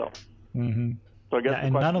 but still. Mm-hmm. So I guess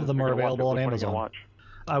and none of them are available on Amazon.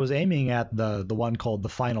 I was aiming at the one called The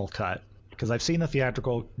Final Cut, because I've seen the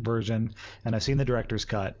theatrical version and I've seen the director's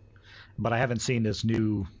cut, but I haven't seen this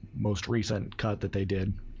new, most recent cut that they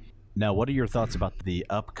did. Now, what are your thoughts about the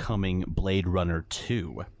upcoming Blade Runner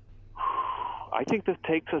 2? I think this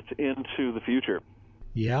takes us into the future.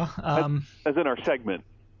 Yeah. As in our segment,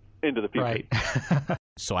 into the future. Right.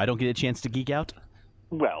 So I don't get a chance to geek out?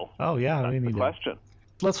 Well, oh yeah, that's we need the question.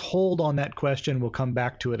 Let's hold on that question. We'll come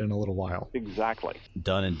back to it in a little while. Exactly.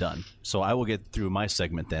 Done and done. So I will get through my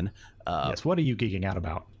segment then. Yes, what are you geeking out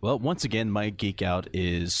about? Well, once again, my geek out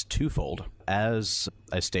is twofold. As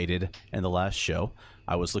I stated in the last show,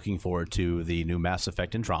 I was looking forward to the new Mass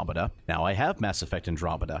Effect Andromeda. Now, I have Mass Effect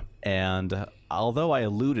Andromeda, and although I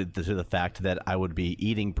alluded to the fact that I would be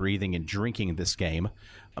eating, breathing, and drinking this game,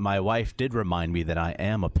 my wife did remind me that I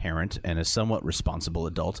am a parent and a somewhat responsible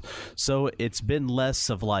adult, so it's been less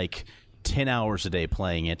of like 10 hours a day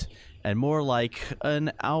playing it, and more like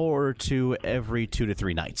an hour or two every 2 to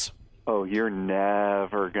 3 nights. Oh, you're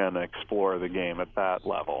never going to explore the game at that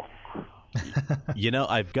level.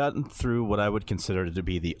 I've gotten through what I would consider to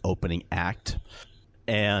be the opening act,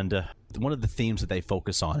 and one of the themes that they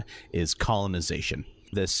focus on is colonization.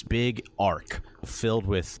 This big arc filled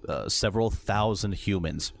with several thousand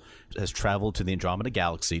humans has traveled to the Andromeda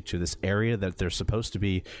Galaxy, to this area that there's supposed to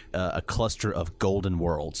be a cluster of golden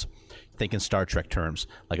worlds. Think in Star Trek terms,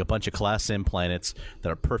 like a bunch of Class M planets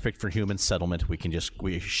that are perfect for human settlement.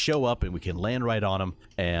 We show up and we can land right on them,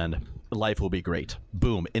 and life will be great.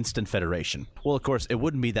 Boom, instant federation. Well, of course, it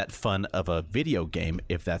wouldn't be that fun of a video game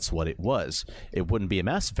if that's what it was. It wouldn't be a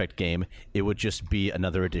Mass Effect game. It would just be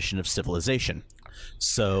another edition of Civilization.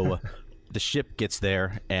 So the ship gets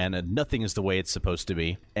there, and nothing is the way it's supposed to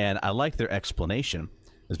be. And I like their explanation,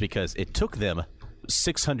 is because it took them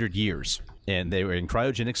 600 years and they were in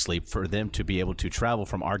cryogenic sleep for them to be able to travel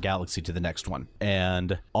from our galaxy to the next one.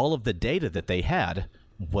 And all of the data that they had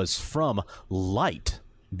was from light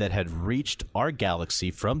that had reached our galaxy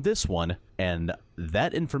from this one, and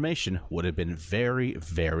that information would have been very,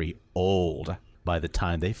 very old by the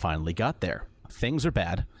time they finally got there. Things are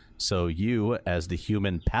bad, so you, as the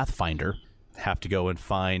human pathfinder, have to go and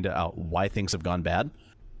find out why things have gone bad,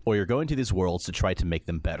 or you're going to these worlds to try to make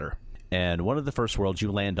them better. And one of the first worlds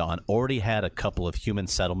you land on already had a couple of human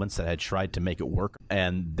settlements that had tried to make it work,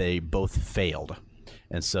 and they both failed.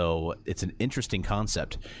 And so it's an interesting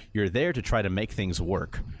concept. You're there to try to make things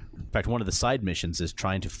work. In fact, one of the side missions is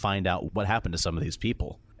trying to find out what happened to some of these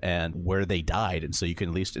people and where they died. And so you can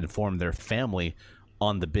at least inform their family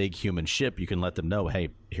on the big human ship. You can let them know, hey,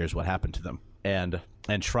 here's what happened to them. And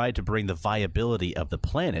try to bring the viability of the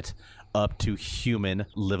planet up to human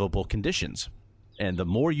livable conditions. And the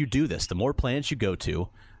more you do this, the more planets you go to,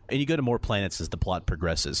 and you go to more planets as the plot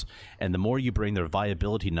progresses, and the more you bring their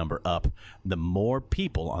viability number up, the more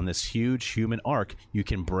people on this huge human arc you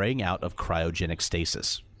can bring out of cryogenic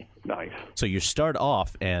stasis. Nice. So you start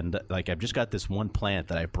off, and like I've just got this one planet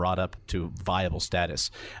that I brought up to viable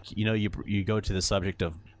status. You know, you go to the subject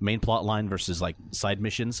of main plot line versus like side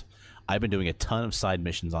missions. I've been doing a ton of side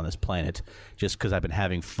missions on this planet just because I've been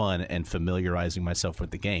having fun and familiarizing myself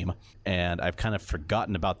with the game, and I've kind of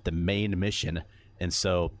forgotten about the main mission. And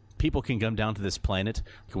so people can come down to this planet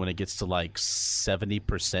when it gets to like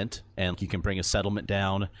 70%, and you can bring a settlement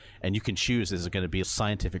down, and you can choose, is it going to be a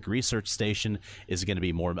scientific research station? Is it going to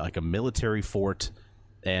be more like a military fort?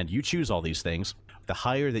 And you choose all these things. The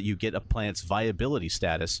higher that you get a planet's viability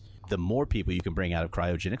status, the more people you can bring out of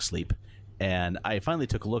cryogenic sleep. And I finally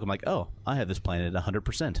took a look. I'm like, oh, I have this planet at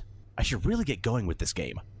 100%. I should really get going with this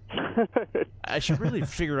game. I should really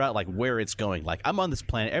figure out like where it's going. Like, I'm on this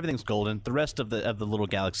planet, everything's golden, the rest of the little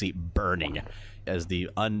galaxy burning, as the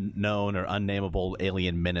unknown or unnameable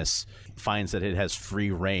alien menace finds that it has free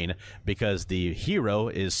reign because the hero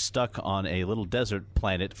is stuck on a little desert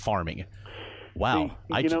planet farming. Wow,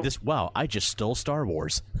 I just stole Star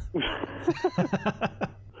Wars.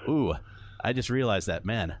 Ooh, I just realized that,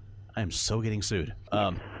 man, I'm so getting sued.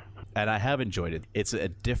 And I have enjoyed it. It's a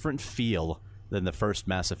different feel than the first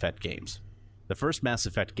Mass Effect games. The first Mass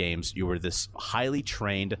Effect games, you were this highly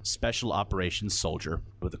trained special operations soldier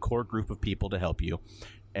with a core group of people to help you,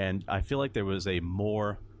 and I feel like there was a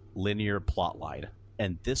more linear plot line.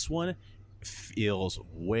 And this one feels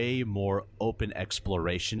way more open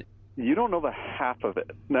exploration. You don't know the half of it.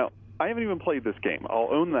 Now, I haven't even played this game. I'll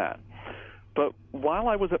own that. But while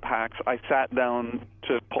I was at PAX, I sat down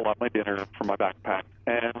to pull out my dinner from my backpack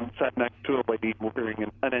and sat next to a lady wearing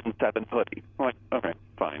an N7 hoodie. I'm like, okay,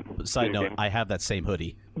 fine. Side note, I have that same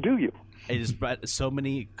hoodie. Do you? It has brought so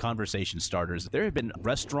many conversation starters. There have been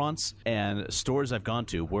restaurants and stores I've gone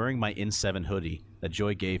to wearing my N7 hoodie that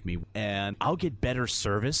Joy gave me, and I'll get better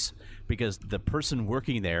service because the person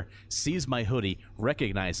working there sees my hoodie,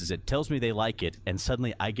 recognizes it, tells me they like it, and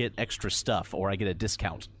suddenly I get extra stuff or I get a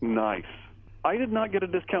discount. Nice. I did not get a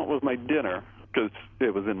discount with my dinner because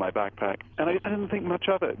it was in my backpack, and I didn't think much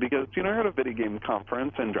of it because, I heard a video game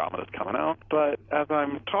conference, Andromeda's coming out, but as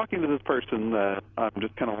I'm talking to this person that I'm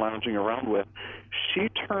just kind of lounging around with, she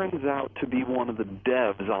turns out to be one of the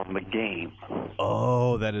devs on the game.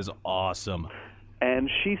 Oh, that is awesome.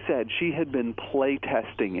 And she said she had been play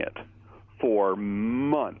testing it for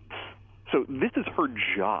months. So this is her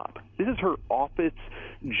job. This is her office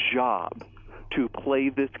job, to play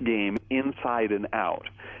this game inside and out.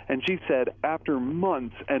 And she said after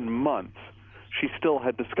months and months, she still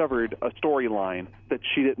had discovered a storyline that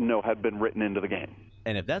she didn't know had been written into the game.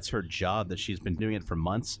 And if that's her job, that she's been doing it for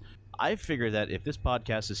months, I figure that if this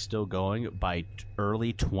podcast is still going by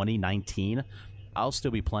early 2019, I'll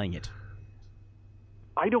still be playing it.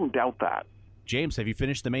 I don't doubt that. James, have you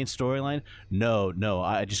finished the main storyline? No,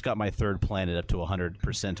 I just got my third planet up to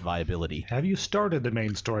 100% viability. Have you started the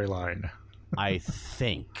main storyline? I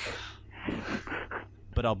think.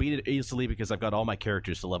 But I'll beat it easily because I've got all my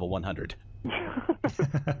characters to level 100.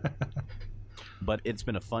 But it's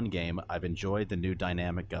been a fun game. I've enjoyed the new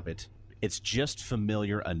dynamic of it. It's just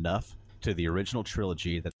familiar enough to the original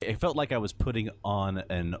trilogy that it felt like I was putting on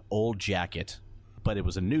an old jacket, but it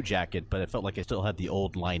was a new jacket, but it felt like I still had the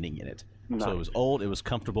old lining in it. Nice. So it was old, it was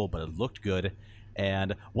comfortable, but it looked good.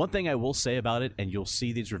 And one thing I will say about it, and you'll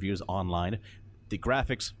see these reviews online, the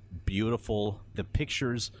graphics, beautiful. The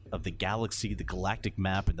pictures of the galaxy, the galactic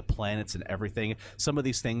map, and the planets and everything. Some of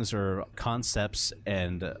these things are concepts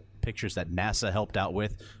and pictures that NASA helped out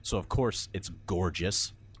with. So, of course, it's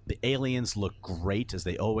gorgeous. The aliens look great, as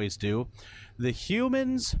they always do. The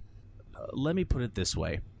humans, let me put it this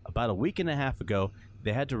way. about a week and a half ago,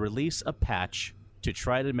 they had to release a patch to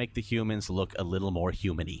try to make the humans look a little more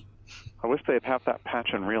human-y. I wish they'd have that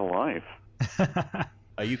patch in real life.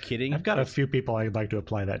 Are you kidding? I've got a few people I'd like to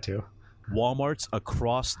apply that to. Walmarts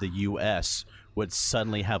across the U.S. would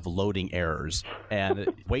suddenly have loading errors and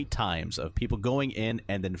wait times of people going in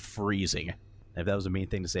and then freezing. If that was a mean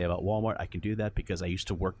thing to say about Walmart, I can do that because I used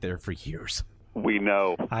to work there for years. We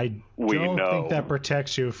know. I don't think that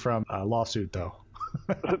protects you from a lawsuit, though.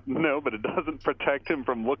 No, but it doesn't protect him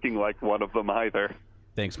from looking like one of them either.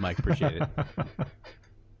 Thanks, Mike. Appreciate it.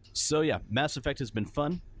 So, yeah, Mass Effect has been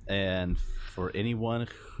fun. And for anyone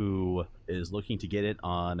who is looking to get it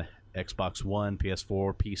on Xbox One,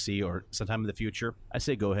 PS4, PC, or sometime in the future, I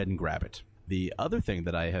say go ahead and grab it. The other thing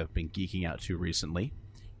that I have been geeking out to recently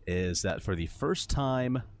is that for the first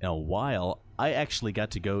time in a while, I actually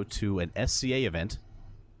got to go to an SCA event.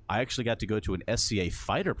 I actually got to go to an SCA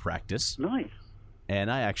fighter practice. Nice.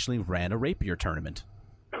 And I actually ran a rapier tournament.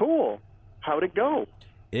 Cool. How'd it go?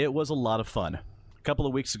 It was a lot of fun. A couple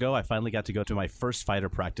of weeks ago, I finally got to go to my first fighter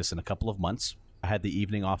practice in a couple of months. I had the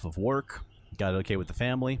evening off of work, got it okay with the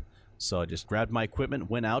family, so I just grabbed my equipment,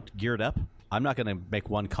 went out, geared up. I'm not going to make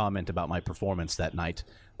one comment about my performance that night.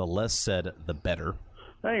 The less said, the better.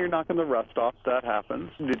 Hey, you're knocking the rust off. That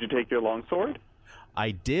happens. Did you take your longsword?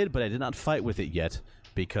 I did, but I did not fight with it yet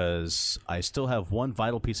because I still have one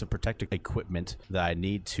vital piece of protective equipment that I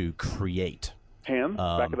need to create. Hand?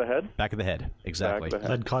 Back of the head? Back of the head, exactly. Back of the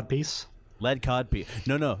head. Lead cod piece? Lead cod piece.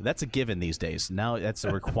 No, that's a given these days. Now that's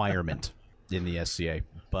a requirement in the SCA.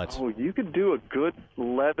 But oh, you could do a good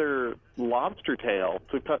leather lobster tail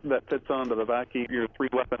that fits onto the back of your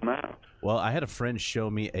 3-weapon mount. Well, I had a friend show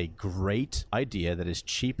me a great idea that is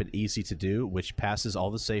cheap and easy to do, which passes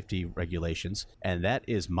all the safety regulations, and that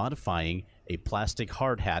is modifying a plastic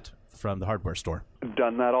hard hat from the hardware store.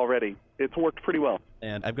 Done that already. It's worked pretty well.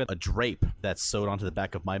 And I've got a drape that's sewed onto the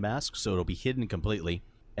back of my mask, so it'll be hidden completely.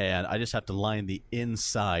 And I just have to line the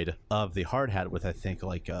inside of the hard hat with, I think,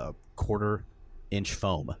 like a 1/4-inch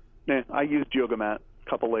foam. Yeah, I used yoga mat.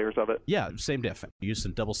 Couple layers of it. Yeah, same diff. Use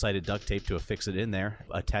some double-sided duct tape to affix it in there,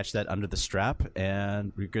 attach that under the strap,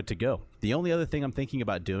 and we're good to go. The only other thing I'm thinking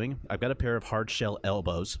about doing, I've got a pair of hard shell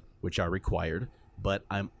elbows, which are required, but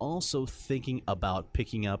I'm also thinking about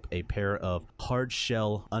picking up a pair of hard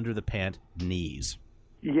shell under the pant knees.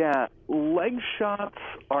 Yeah, leg shots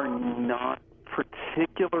are not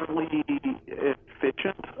particularly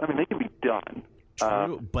efficient. I mean, they can be done.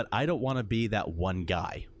 True, but I don't want to be that one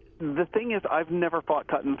guy. The thing is, I've never fought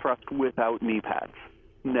cut and thrust without knee pads.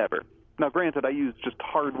 Never. Now, granted, I use just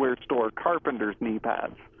hardware store carpenter's knee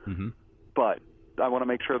pads, but I want to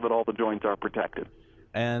make sure that all the joints are protected.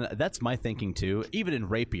 And that's my thinking, too. Even in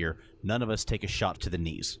rapier, none of us take a shot to the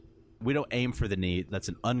knees. We don't aim for the knee. That's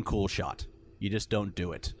an uncool shot. You just don't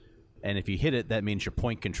do it. And if you hit it, that means your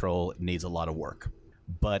point control needs a lot of work.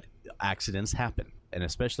 But accidents happen. And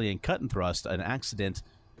especially in cut and thrust, an accident,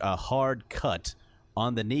 a hard cut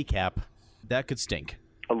on the kneecap, that could stink.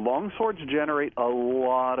 Longswords generate a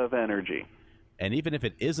lot of energy. And even if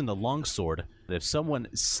it isn't a longsword, if someone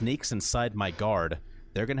sneaks inside my guard,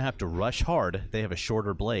 they're going to have to rush hard. They have a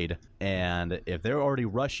shorter blade. And if they're already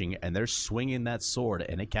rushing and they're swinging that sword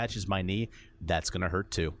and it catches my knee, that's going to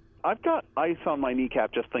hurt too. I've got ice on my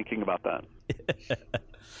kneecap just thinking about that.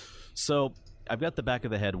 So I've got the back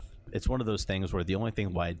of the head. It's one of those things where the only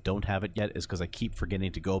thing why I don't have it yet is because I keep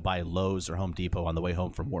forgetting to go by Lowe's or Home Depot on the way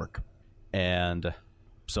home from work. And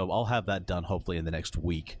so I'll have that done hopefully in the next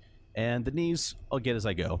week. And the knees I'll get as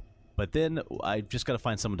I go. But then I've just got to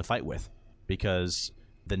find someone to fight with, because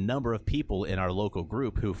the number of people in our local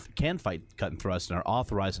group who can fight cut and thrust and are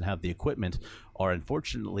authorized and have the equipment are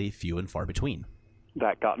unfortunately few and far between.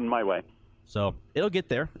 That got in my way. So it'll get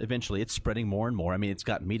there eventually. It's spreading more and more. I mean, it's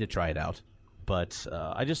gotten me to try it out. But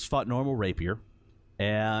I just fought normal rapier,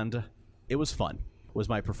 and it was fun. Was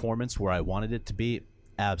my performance where I wanted it to be?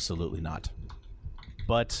 Absolutely not.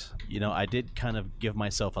 But, I did kind of give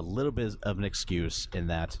myself a little bit of an excuse in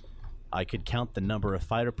that I could count the number of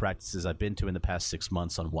fighter practices I've been to in the past 6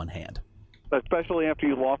 months on one hand. Especially after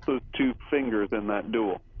you lost those 2 fingers in that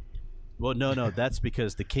duel. Well, no, that's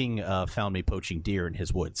because the king found me poaching deer in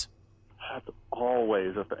his woods. That's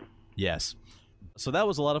always a thing. Yes. So that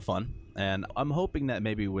was a lot of fun, and I'm hoping that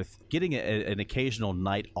maybe with getting an occasional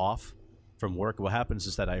night off from work, what happens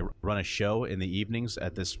is that I run a show in the evenings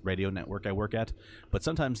at this radio network I work at, but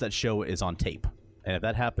sometimes that show is on tape, and if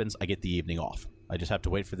that happens, I get the evening off. I just have to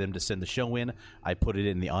wait for them to send the show in, I put it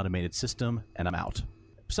in the automated system, and I'm out.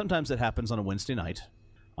 Sometimes that happens on a Wednesday night,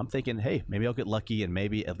 I'm thinking, hey, maybe I'll get lucky and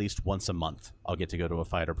maybe at least once a month I'll get to go to a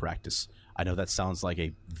fighter practice. I know that sounds like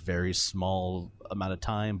a very small amount of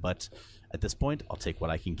time, but at this point, I'll take what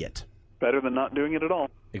I can get. Better than not doing it at all.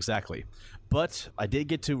 Exactly. But I did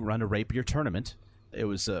get to run a rapier tournament. It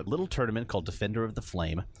was a little tournament called Defender of the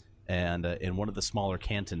Flame, and in one of the smaller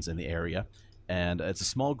cantons in the area. And it's a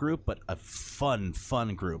small group, but a fun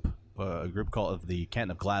group. A group called the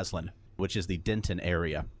Canton of Glasland, which is the Denton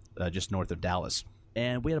area, just north of Dallas.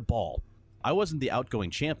 And we had a ball. I wasn't the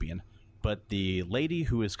outgoing champion, but the lady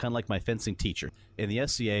who is kind of like my fencing teacher. In the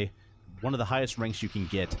SCA, one of the highest ranks you can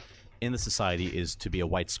get in the society is to be a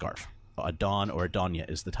white scarf. A Dawn or a Danya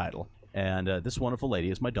is the title. And this wonderful lady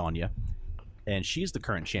is my Danya, and she's the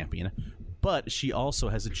current champion, but she also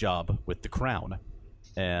has a job with the Crown.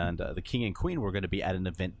 And the King and Queen were going to be at an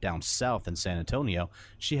event down south in San Antonio.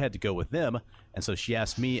 She had to go with them, and so she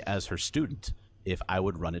asked me as her student if I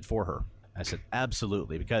would run it for her. I said,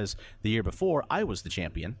 absolutely, because the year before, I was the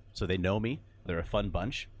champion, so they know me. They're a fun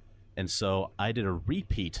bunch. And so I did a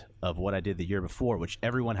repeat of what I did the year before, which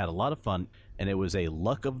everyone had a lot of fun, and it was a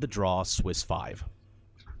luck of the draw Swiss 5.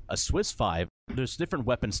 A Swiss 5, there's different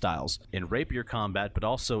weapon styles in rapier combat, but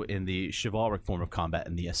also in the chivalric form of combat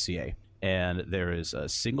in the SCA. And there is a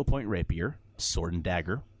single-point rapier, sword and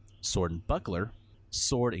dagger, sword and buckler,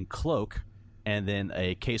 sword and cloak, and then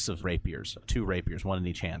a case of rapiers, 2 rapiers, 1 in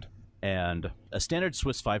each hand. And a standard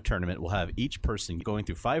Swiss 5 tournament will have each person going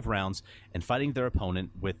through 5 rounds and fighting their opponent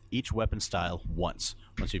with each weapon style once.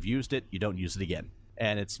 Once you've used it, you don't use it again.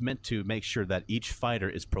 And it's meant to make sure that each fighter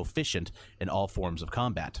is proficient in all forms of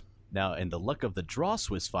combat. Now, in the luck of the draw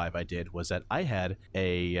Swiss 5 I did was that I had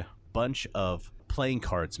a bunch of playing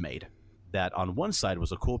cards made. That on one side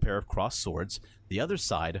was a cool pair of crossed swords. The other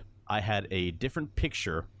side, I had a different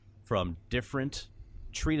picture from different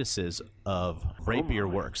treatises of rapier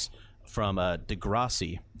works. From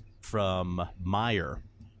Degrassi, from Meyer,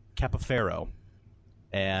 Capoferro,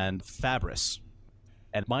 and Fabris.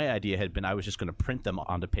 And my idea had been I was just going to print them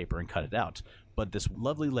onto paper and cut it out. But this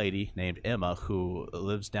lovely lady named Emma, who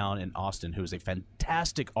lives down in Austin, who is a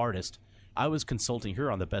fantastic artist, I was consulting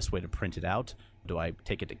her on the best way to print it out. Do I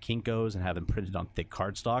take it to Kinko's and have them printed on thick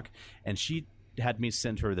cardstock? And she had me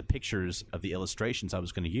send her the pictures of the illustrations I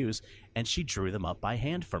was going to use, and she drew them up by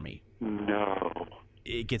hand for me. No.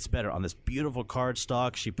 It gets better. On this beautiful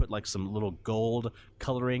cardstock, she put like some little gold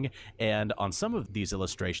coloring, and on some of these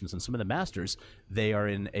illustrations and some of the masters, they are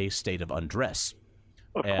in a state of undress.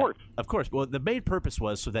 Of course. Well, the main purpose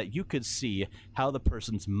was so that you could see how the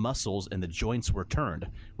person's muscles and the joints were turned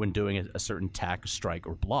when doing a certain tack, strike,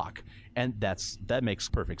 or block. And that makes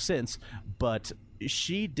perfect sense, but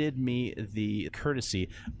she did me the courtesy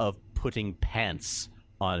of putting pants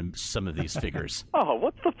on some of these figures. Oh,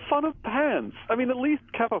 what's the fun of pants? I mean, at least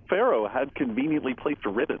Capoferro had conveniently placed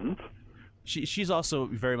ribbons. She's also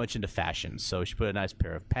very much into fashion, so she put a nice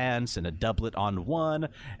pair of pants and a doublet on one,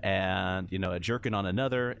 and a jerkin on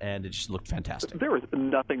another, and it just looked fantastic. There is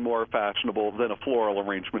nothing more fashionable than a floral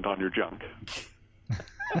arrangement on your junk.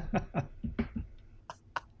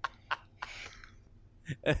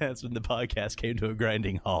 That's when the podcast came to a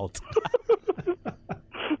grinding halt.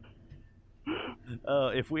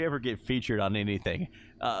 If we ever get featured on anything,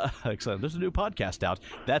 excellent. There's a new podcast out.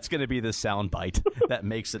 That's going to be the soundbite that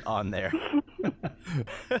makes it on there.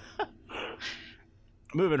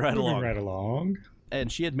 Moving right along.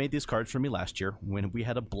 And she had made these cards for me last year when we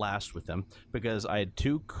had a blast with them because I had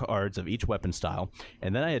 2 cards of each weapon style,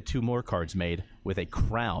 and then I had 2 more cards made with a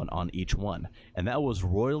crown on each one, and that was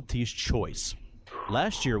Royalty's Choice.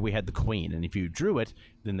 Last year we had the Queen, and if you drew it,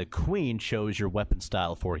 then the Queen chose your weapon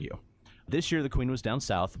style for you. This year the Queen was down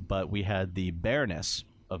south, but we had the Baroness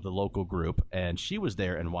of the local group, and she was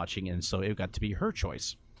there and watching, and so it got to be her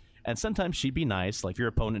choice. And sometimes she'd be nice, like if your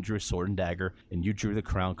opponent drew sword and dagger and you drew the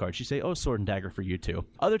crown card, she'd say, oh, sword and dagger for you too.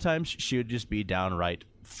 Other times she would just be downright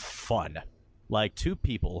fun. Like 2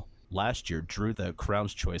 people last year drew the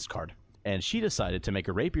Crown's Choice card, and she decided to make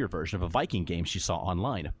a rapier version of a Viking game she saw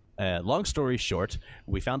online. Long story short,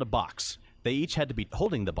 we found a box. They each had to be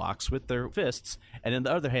holding the box with their fists, and in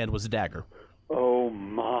the other hand was a dagger. Oh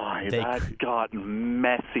my, that got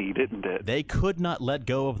messy, didn't it? They could not let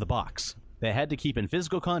go of the box. They had to keep in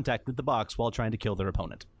physical contact with the box while trying to kill their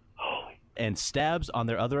opponent. And stabs on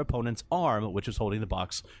their other opponent's arm, which was holding the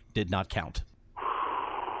box, did not count.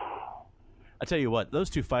 I tell you what, those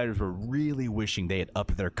 2 fighters were really wishing they had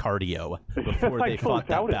upped their cardio before they fought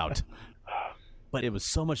that bout. But it was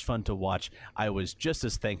so much fun to watch. I was just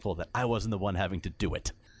as thankful that I wasn't the one having to do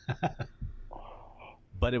it.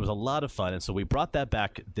 But it was a lot of fun, and so we brought that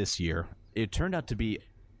back this year. It turned out to be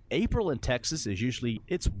April in Texas is usually,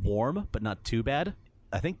 it's warm, but not too bad.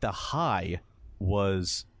 I think the high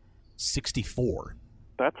was 64.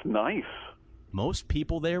 That's nice. Most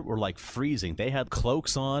people there were like freezing. They had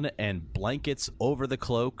cloaks on and blankets over the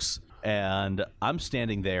cloaks. And I'm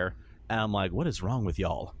standing there and I'm like, what is wrong with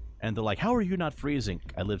y'all? And they're like, how are you not freezing?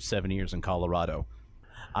 I lived 7 years in Colorado.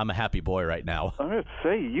 I'm a happy boy right now. I'm going to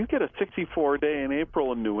say, you get a 64-day in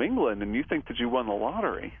April in New England and you think that you won the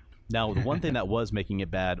lottery. Now, the one thing that was making it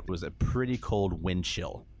bad was a pretty cold wind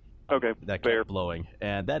chill. Okay, that fair. kept blowing.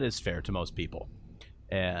 And that is fair to most people.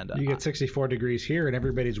 And you get 64 degrees here and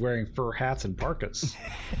everybody's wearing fur hats and parkas.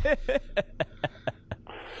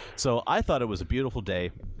 So I thought it was a beautiful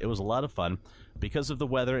day. It was a lot of fun. Because of the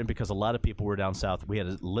weather and because a lot of people were down south, we had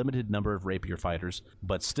a limited number of rapier fighters.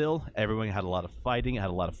 But still, everyone had a lot of fighting, had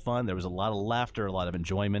a lot of fun. There was a lot of laughter, a lot of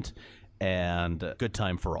enjoyment, and a good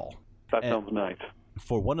time for all. That sounds nice.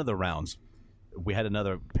 For one of the rounds, we had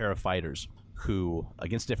another pair of fighters who,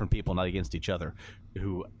 against different people, not against each other,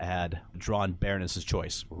 who had drawn Baroness's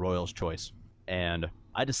choice, Royal's choice. And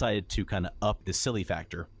I decided to kind of up the silly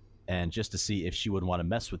factor and just to see if she would want to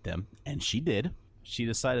mess with them. And she did. She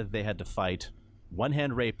decided they had to fight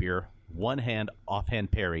one-hand rapier, one-hand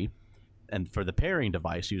offhand parry. And for the parrying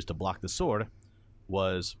device used to block the sword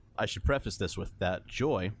was, I should preface this with that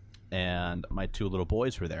Joy and my two little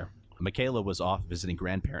boys were there. Michaela was off visiting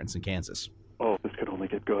grandparents in Kansas. Oh, this could only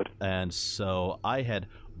get good. And so I had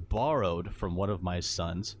borrowed from one of my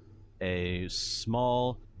sons a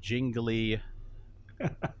small, jingly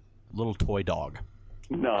little toy dog.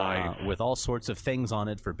 Nice. With all sorts of things on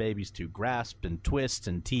it for babies to grasp and twist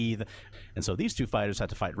and teeth. And so these two fighters had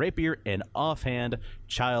to fight rapier and offhand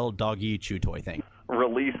child doggy chew toy thing.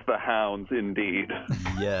 Release the hounds, indeed.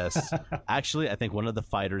 Yes. Actually, I think one of the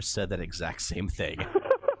fighters said that exact same thing.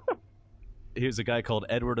 He was a guy called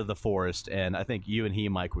Edward of the Forest, and I think you and he,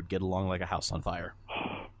 Mike, would get along like a house on fire.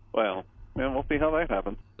 Well, we'll see how that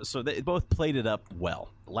happens. So they both played it up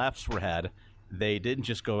well. Laughs were had. They didn't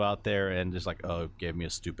just go out there and just like, oh, gave me a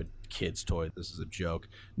stupid kid's toy. This is a joke.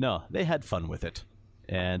 No, they had fun with it.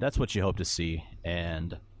 And that's what you hope to see.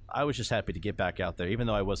 And I was just happy to get back out there, even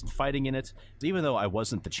though I wasn't fighting in it, even though I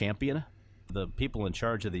wasn't the champion. The people in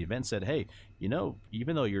charge of the event said, hey,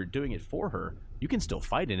 even though you're doing it for her, you can still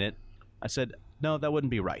fight in it. I said, no, that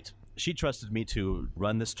wouldn't be right. She trusted me to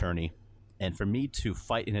run this tourney, and for me to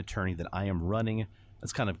fight in a tourney that I am running,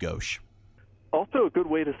 that's kind of gauche. Also a good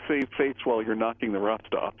way to save face while you're knocking the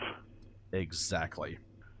rust off. Exactly.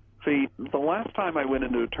 See, the last time I went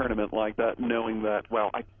into a tournament like that, knowing that,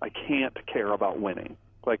 well, I can't care about winning.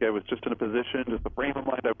 Like I was just in a position, just the frame of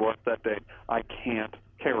mind I was that day, I can't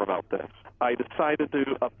care about this. I decided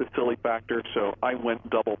to up the silly factor, so I went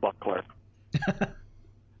double buckler.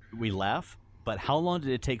 We laugh, but how long did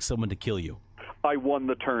it take someone to kill you? I won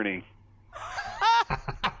the tourney.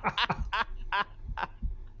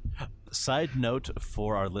 Side note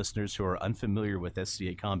for our listeners who are unfamiliar with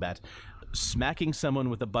SCA combat, smacking someone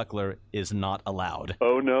with a buckler is not allowed.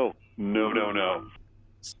 Oh, no. No.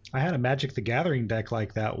 I had a Magic the Gathering deck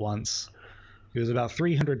like that once. It was about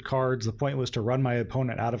 300 cards. The point was to run my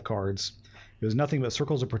opponent out of cards. It was nothing but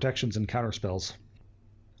circles of protections and counterspells.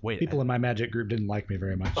 Wait, people in my Magic group didn't like me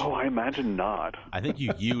very much. Oh, I imagine not. I think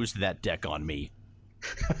you used that deck on me.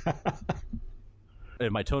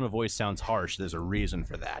 And my tone of voice sounds harsh. There's a reason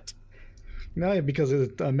for that. No, because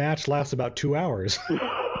a match lasts about 2 hours.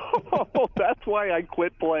 Oh, that's why I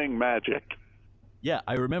quit playing Magic. Yeah,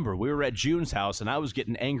 I remember. We were at June's house, and I was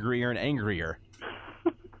getting angrier and angrier.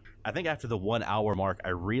 I think after the 1 hour mark, I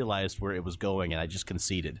realized where it was going, and I just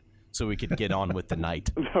conceded so we could get on with the night.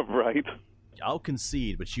 Right. I'll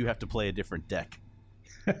concede, but you have to play a different deck.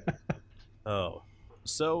 Oh.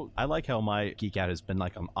 So I like how my Geek Out has been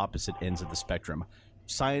like on opposite ends of the spectrum.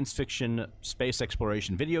 Science fiction, space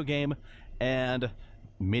exploration video game, and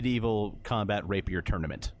medieval combat rapier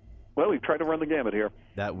tournament. Well, we've tried to run the gamut here.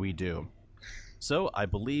 That we do. So I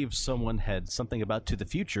believe someone had something about To the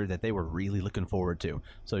Future that they were really looking forward to.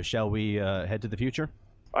 So shall we head to the future?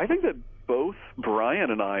 I think that both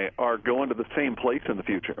Brian and I are going to the same place in the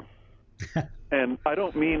future. And I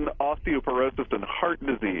don't mean osteoporosis and heart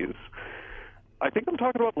disease. I think I'm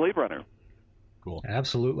talking about Blade Runner. Cool.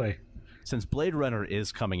 Absolutely. Since Blade Runner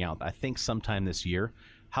is coming out, I think sometime this year,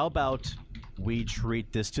 how about we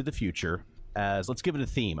treat this To the Future as, let's give it a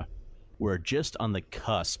theme. We're just on the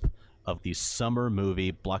cusp of the summer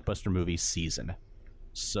movie, blockbuster movie season.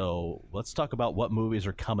 So let's talk about what movies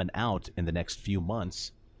are coming out in the next few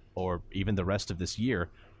months, or even the rest of this year,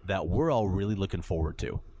 that we're all really looking forward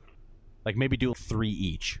to. Like maybe do 3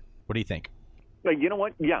 each. What do you think? You know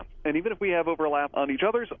what? Yeah. And even if we have overlap on each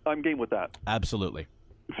other's, I'm game with that. Absolutely.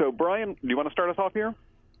 So, Brian, do you want to start us off here?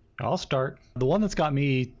 I'll start. The one that's got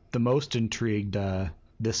me the most intrigued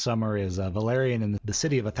this summer is Valerian and the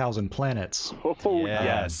City of a Thousand Planets. Oh,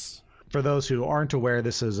 Yes. For those who aren't aware,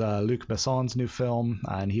 this is Luc Besson's new film,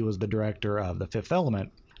 and he was the director of The Fifth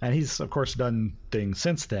Element. And he's, of course, done things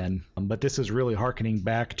since then, but this is really hearkening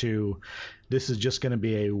back to this is just going to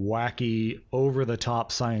be a wacky,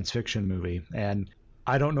 over-the-top science fiction movie. And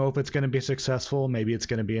I don't know if it's going to be successful. Maybe it's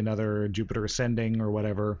going to be another Jupiter Ascending or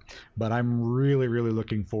whatever, but I'm really, really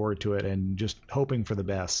looking forward to it and just hoping for the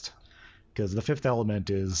best, because The Fifth Element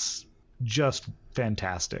is just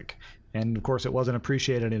fantastic. And of course, it wasn't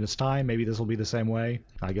appreciated in its time. Maybe this will be the same way.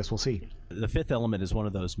 I guess we'll see. The Fifth Element is one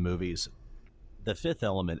of those movies. The Fifth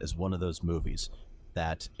Element is one of those movies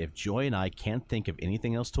that if Joy and I can't think of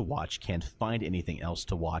anything else to watch, can't find anything else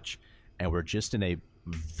to watch, and we're just in a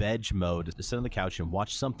veg mode to sit on the couch and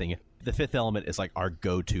watch something, The Fifth Element is like our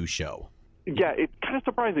go-to show. Yeah, it's kind of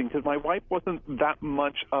surprising because my wife wasn't that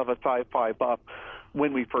much of a sci-fi buff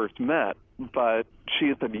when we first met, but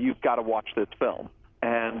she said, "You've got to watch this film."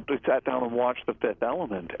 And we sat down and watched The Fifth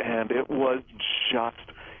Element, and it was just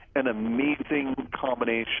an amazing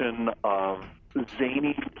combination of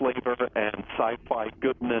zany flavor and sci-fi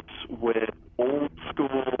goodness with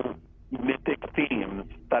old-school mythic themes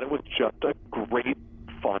that it was just a great,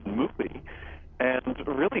 fun movie. And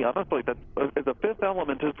really, honestly, The Fifth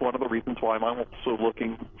Element is one of the reasons why I'm also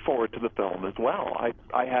looking forward to the film as well.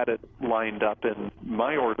 I had it lined up in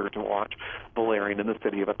my order to watch Valerian and the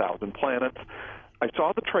City of a Thousand Planets. I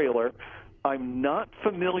saw the trailer. I'm not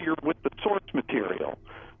familiar with the source material,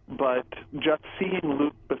 but just seeing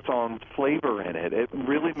Luc Besson's flavor in it, it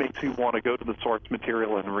really makes you want to go to the source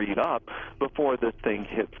material and read up before this thing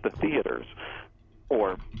hits the theaters.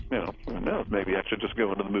 Or, who knows, maybe I should just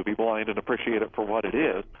go into the movie blind and appreciate it for what it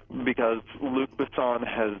is, because Luc Besson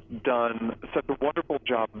has done such a wonderful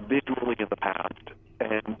job visually in the past,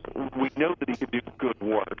 and we know that he can do good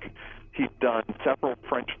work. He's done several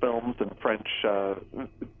French films and French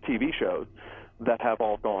TV shows that have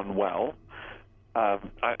all gone well. I'm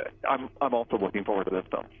also looking forward to this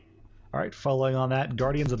film. All right, following on that,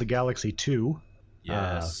 Guardians of the Galaxy 2.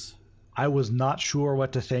 Yes. I was not sure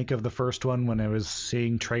what to think of the first one when I was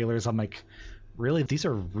seeing trailers. I'm like, really? These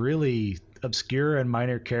are really obscure and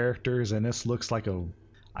minor characters, and this looks like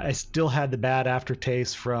I still had the bad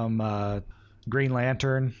aftertaste from Green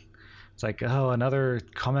Lantern. It's like, oh, another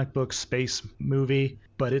comic book space movie,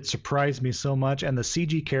 but it surprised me so much. And the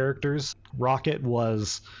CG characters, Rocket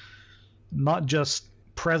was not just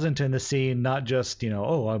present in the scene, not just,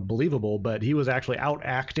 unbelievable, but he was actually out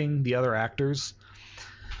acting the other actors.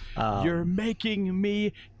 You're making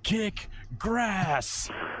me kick grass.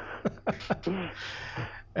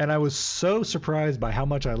 And I was so surprised by how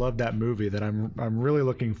much I loved that movie that I'm really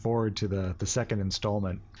looking forward to the second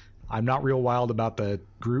installment. I'm not real wild about the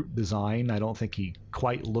Groot design. I don't think he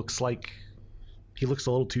quite looks like he looks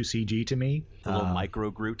a little too CG to me. The little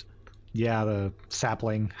micro Groot. Yeah, the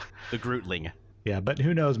sapling. The Grootling. Yeah, but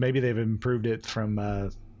who knows? Maybe they've improved it from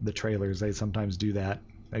the trailers. They sometimes do that.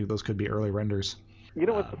 Those could be early renders. It's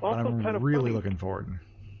also I'm kind of really funny. looking forward.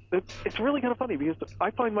 It's really kind of funny because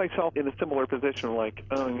I find myself in a similar position, like,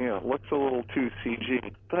 oh yeah, it looks a little too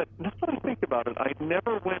CG. But now that I think about it, I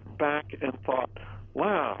never went back and thought,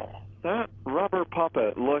 wow, that rubber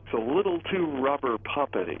puppet looks a little too rubber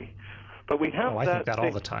puppety. But we have I think that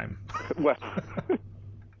all the time. Well,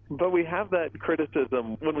 but we have that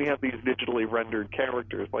criticism when we have these digitally rendered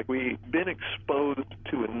characters. Like, we've been exposed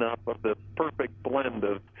to enough of the perfect blend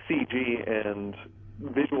of CG and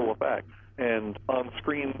visual effects and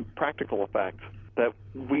on-screen practical effects that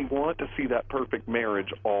we want to see that perfect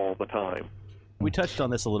marriage all the time. We touched on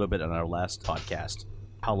this a little bit on our last podcast.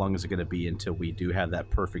 How long is it going to be until we do have that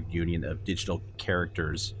perfect union of digital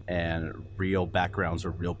characters and real backgrounds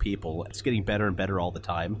of real people? It's getting better and better all the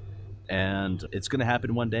time, and it's going to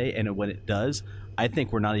happen one day, and when it does, I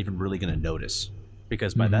think we're not even really going to notice,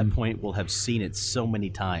 because by that point we'll have seen it so many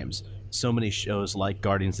times. So many shows like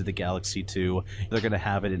Guardians of the Galaxy 2, they're going to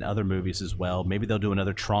have it in other movies as well. Maybe they'll do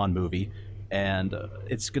another Tron movie, and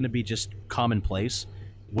it's going to be just commonplace.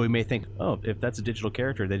 We may think, oh, if that's a digital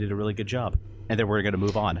character, they did a really good job, and then we're going to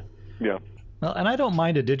move on. Yeah. Well, and I don't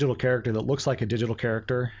mind a digital character that looks like a digital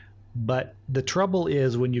character, but the trouble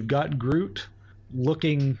is when you've got Groot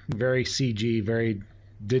looking very CG, very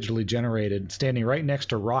digitally generated, standing right next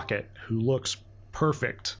to Rocket, who looks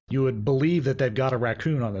perfect. You would believe that they've got a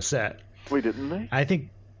raccoon on the set. Wait, didn't they? I think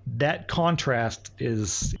that contrast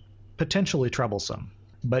is potentially troublesome.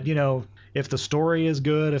 But, if the story is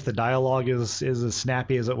good, if the dialogue is as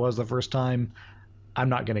snappy as it was the first time, I'm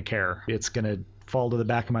not going to care. It's going to fall to the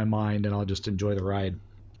back of my mind, and I'll just enjoy the ride.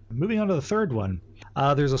 Moving on to the third one.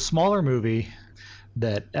 There's a smaller movie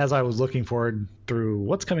that, as I was looking forward through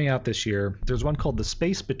what's coming out this year, there's one called The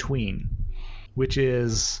Space Between, which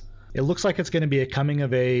is, it looks like it's going to be a coming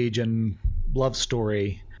of age and love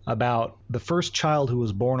story about the first child who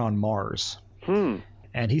was born on Mars.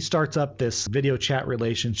 And he starts up this video chat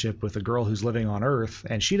relationship with a girl who's living on Earth,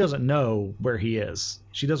 and she doesn't know where he is.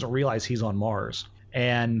 She doesn't realize he's on Mars.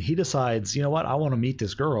 And he decides, you know what, I want to meet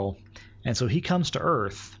this girl. And so he comes to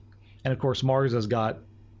Earth. And of course, Mars has got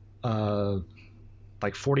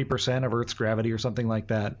like 40% of Earth's gravity or something like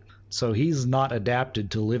that. So he's not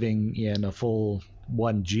adapted to living in a full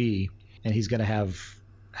 1G, and he's going to have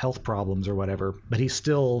health problems or whatever. But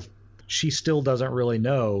she still doesn't really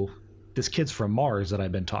know this kid's from Mars that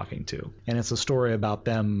I've been talking to. And it's a story about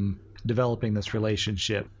them developing this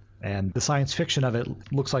relationship. And the science fiction of it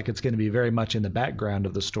looks like it's going to be very much in the background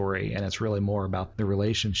of the story, and it's really more about the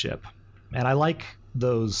relationship. And I like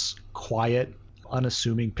those quiet,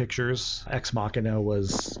 unassuming pictures. Ex Machina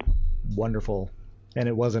was wonderful, and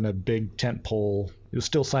it wasn't a big tentpole. It was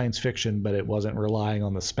still science fiction, but it wasn't relying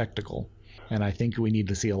on the spectacle. And I think we need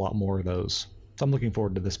to see a lot more of those. So I'm looking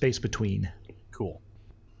forward to The Space Between. Cool.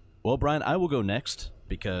 Well, Brian, I will go next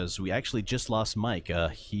because we actually just lost Mike.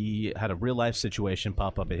 He had a real-life situation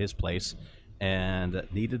pop up at his place and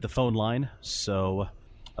needed the phone line. So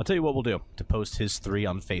I'll tell you what we'll do to post his 3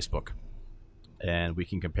 on Facebook, and we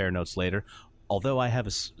can compare notes later. Although I have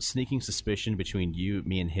a sneaking suspicion between you,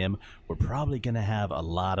 me, and him, we're probably going to have a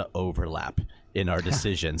lot of overlap in our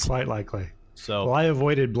decisions. Quite likely. So, well, I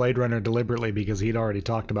avoided Blade Runner deliberately because he'd already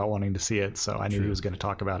talked about wanting to see it, so I knew he was going to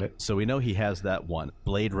talk about it. So we know he has that one.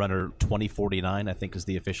 Blade Runner 2049, I think, is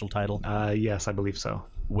the official title. Yes, I believe so.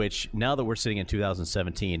 Which, now that we're sitting in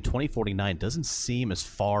 2017, 2049 doesn't seem as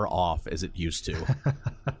far off as it used to.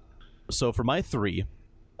 So for my 3,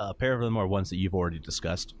 a pair of them are ones that you've already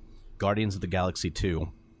discussed. Guardians of the Galaxy 2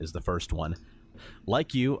 is the first one.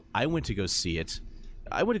 Like you, I went to go see it.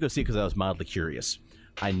 I went to go see it because I was mildly curious.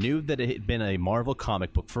 I knew that it had been a Marvel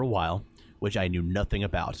comic book for a while, which I knew nothing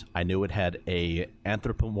about. I knew it had a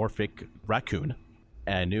anthropomorphic raccoon,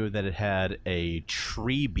 and I knew that it had a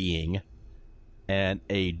tree being and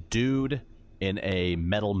a dude in a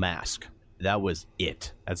metal mask. That was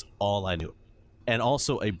it. That's all I knew. And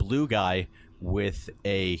also a blue guy with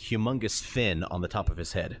a humongous fin on the top of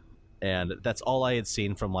his head. And that's all I had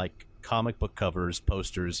seen from like comic book covers,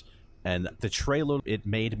 posters, and the trailer. It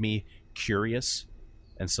made me curious.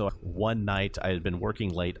 And so one night I had been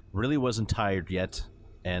working late, really wasn't tired yet,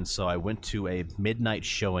 and so I went to a midnight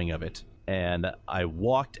showing of it, and I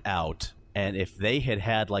walked out, and if they had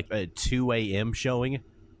had like a 2 a.m. showing,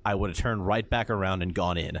 I would have turned right back around and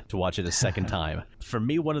gone in to watch it a second time. For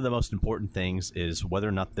me, one of the most important things is whether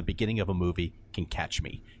or not the beginning of a movie can catch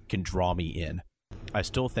me, can draw me in. I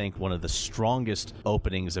still think one of the strongest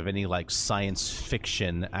openings of any like science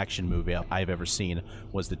fiction action movie I've ever seen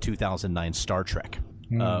was the 2009 Star Trek.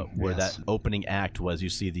 Where that opening act was, you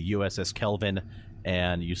see the USS Kelvin,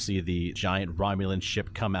 and you see the giant Romulan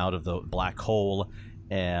ship come out of the black hole,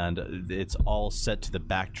 and it's all set to the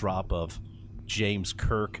backdrop of James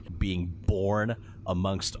Kirk being born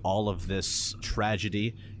amongst all of this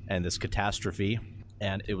tragedy and this catastrophe.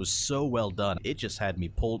 And it was so well done. It just had me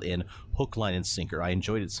pulled in hook, line, and sinker. I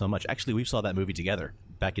enjoyed it so much. Actually, we saw that movie together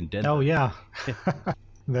back in Denver. Oh, yeah.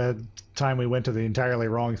 The time we went to the entirely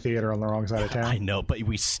wrong theater on the wrong side of town. I know, but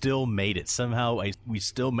we still made it. Somehow, we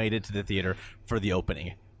still made it to the theater for the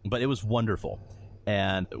opening. But it was wonderful.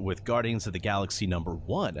 And with Guardians of the Galaxy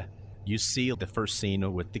 #1, you see the first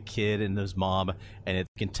scene with the kid and his mom, and it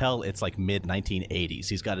can tell it's like mid-1980s.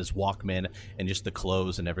 He's got his Walkman and just the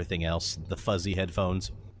clothes and everything else, the fuzzy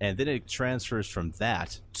headphones. And then it transfers from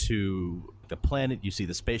that to the planet. You see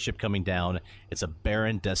the spaceship coming down. It's a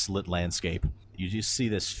barren, desolate landscape. You just see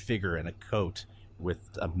this figure in a coat with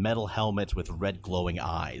a metal helmet with red glowing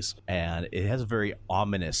eyes, and it has a very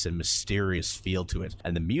ominous and mysterious feel to it,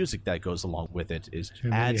 and the music that goes along with it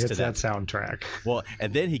adds to that soundtrack. Well,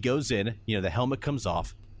 and then he goes in, the helmet comes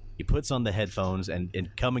off, he puts on the headphones, and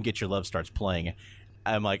Come and Get Your Love starts playing.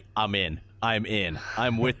 I'm like, I'm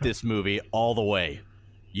with this movie all the way.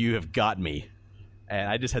 You have got me. And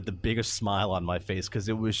I just had the biggest smile on my face because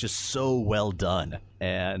it was just so well done.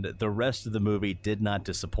 And the rest of the movie did not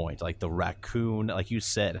disappoint. Like the raccoon, like you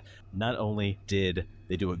said, not only did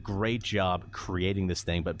they do a great job creating this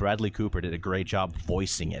thing, but Bradley Cooper did a great job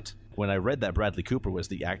voicing it. When I read that Bradley Cooper was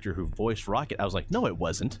the actor who voiced Rocket, I was like, no, it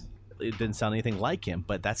wasn't. It didn't sound anything like him,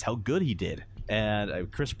 but that's how good he did. And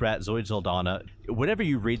Chris Pratt, Zoe Saldana, whenever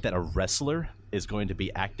you read that a wrestler is going to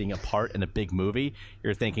be acting a part in a big movie,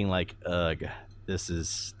 you're thinking like, ugh.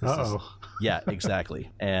 Uh-oh. Yeah,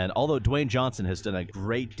 exactly. And although Dwayne Johnson has done a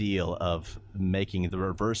great deal of making the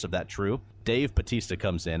reverse of that true, Dave Bautista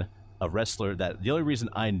comes in, a wrestler that the only reason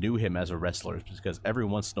I knew him as a wrestler is because every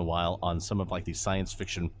once in a while on some of like these science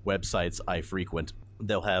fiction websites I frequent,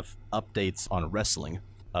 they'll have updates on wrestling.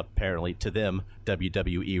 Apparently to them,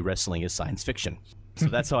 WWE wrestling is science fiction. So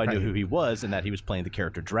that's how I knew who he was, and that he was playing the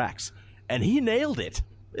character Drax. And he nailed it.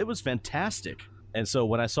 It was fantastic. And so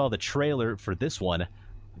when I saw the trailer for this one,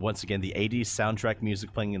 once again, the 80s soundtrack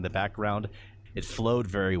music playing in the background, it flowed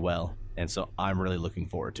very well. And so I'm really looking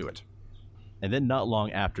forward to it. And then not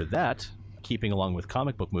long after that, keeping along with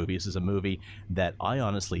comic book movies, is a movie that I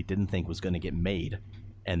honestly didn't think was going to get made,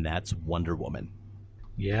 and that's Wonder Woman.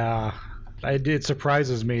 Yeah, it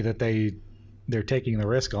surprises me that they're taking the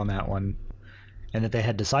risk on that one, and that they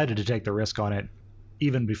had decided to take the risk on it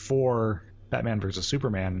even before Batman vs.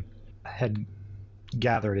 Superman had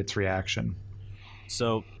gathered its reaction.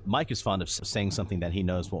 So Mike is fond of saying something that he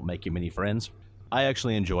knows won't make you many friends. I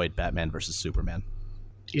actually enjoyed Batman vs. Superman.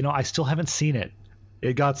 You know, I still haven't seen it.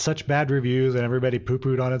 It got such bad reviews and everybody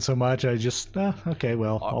poo-pooed on it so much. I just, okay,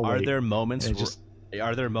 well, I'll wait.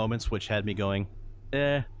 Are there moments which had me going,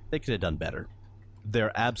 they could have done better?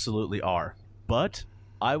 There absolutely are. But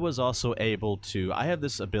I was also able to, I have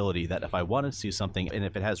this ability that if I want to see something and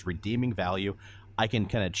if it has redeeming value, I can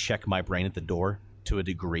kind of check my brain at the door to a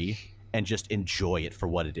degree and just enjoy it for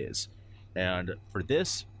what it is. And for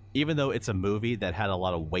this, even though it's a movie that had a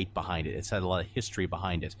lot of weight behind it, it's had a lot of history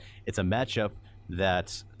behind it, it's a matchup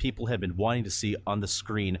that people have been wanting to see on the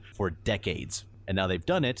screen for decades. And now they've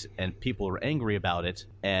done it, and people are angry about it.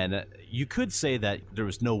 And you could say that there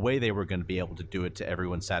was no way they were going to be able to do it to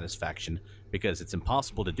everyone's satisfaction, because it's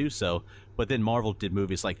impossible to do so. But then Marvel did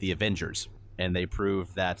movies like The Avengers, and they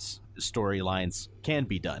proved that storylines can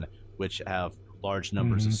be done, which have large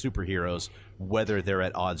numbers of superheroes, whether they're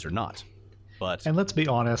at odds or not. And let's be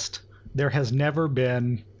honest, there has never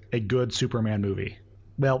been a good Superman movie.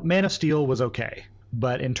 Well, Man of Steel was okay,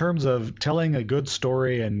 but in terms of telling a good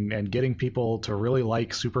story and getting people to really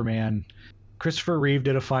like Superman, Christopher Reeve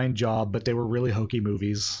did a fine job, but they were really hokey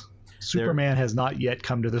movies. Superman has not yet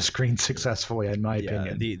come to the screen successfully, in my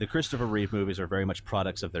opinion. The Christopher Reeve movies are very much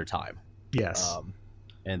products of their time. Yes.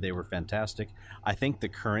 And they were fantastic. I think the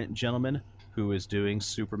current gentleman who is doing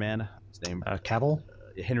Superman, his name? Cavill?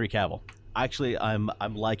 Henry Cavill. Actually, I'm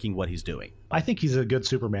liking what he's doing. I think he's a good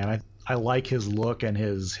Superman. I like his look and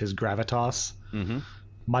his gravitas. Mm-hmm.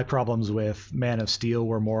 My problems with Man of Steel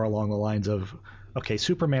were more along the lines of, okay,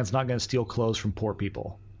 Superman's not going to steal clothes from poor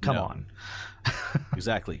people. Come on.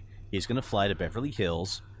 Exactly. He's going to fly to Beverly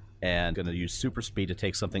Hills and going to use super speed to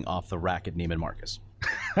take something off the rack at Neiman Marcus.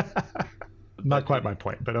 Not quite my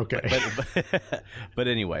point, but okay. But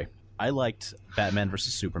anyway, I liked Batman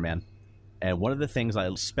vs. Superman. And one of the things I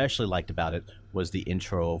especially liked about it was the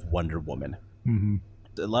intro of Wonder Woman. Mm-hmm.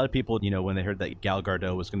 A lot of people, when they heard that Gal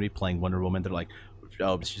Gadot was going to be playing Wonder Woman, they're like,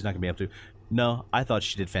 oh, she's not going to be able to. No, I thought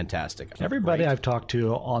she did fantastic. Everybody I've talked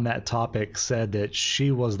to on that topic said that she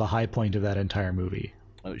was the high point of that entire movie.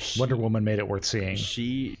 Wonder Woman made it worth seeing.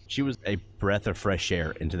 She was a breath of fresh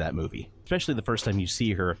air into that movie, especially the first time you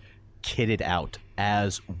see her kitted out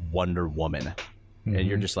as Wonder Woman. Mm-hmm. And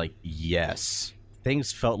you're just like, yes.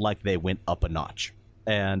 Things felt like they went up a notch.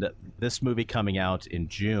 And this movie coming out in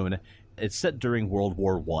June, it's set during World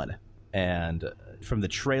War I. And from the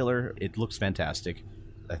trailer, it looks fantastic.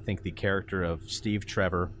 I think the character of Steve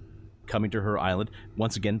Trevor coming to her island,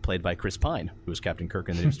 once again played by Chris Pine, who was Captain Kirk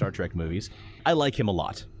in the new Star Trek movies. I like him a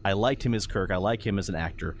lot. I liked him as Kirk. I like him as an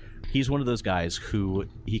actor. He's one of those guys who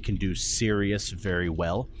he can do serious very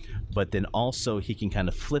well, but then also he can kind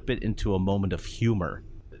of flip it into a moment of humor.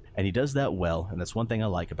 And he does that well, and that's one thing I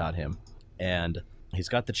like about him. And he's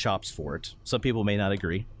got the chops for it. Some people may not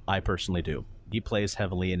agree. I personally do. He plays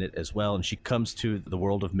heavily in it as well, and she comes to the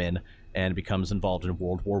world of men and becomes involved in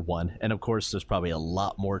World War I. And of course, there's probably a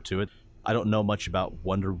lot more to it. I don't know much about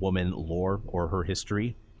Wonder Woman lore or her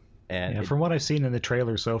history. And from what I've seen in the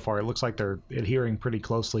trailer so far, it looks like they're adhering pretty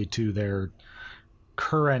closely to their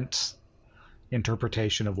current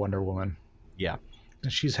interpretation of Wonder Woman. Yeah.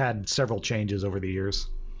 She's had several changes over the years.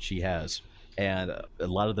 She has. And a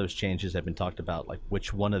lot of those changes have been talked about, like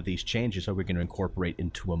which one of these changes are we going to incorporate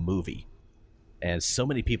into a movie? And so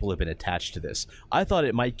many people have been attached to this. I thought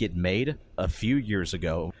it might get made a few years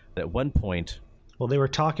ago. At one point... Well, they were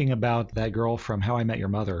talking about that girl from How I Met Your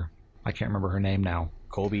Mother. I can't remember her name now.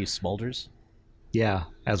 Colby Smulders? Yeah,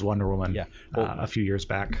 as Wonder Woman. Yeah. Well, a few years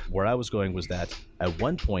back. Where I was going was that at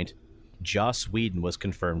one point, Joss Whedon was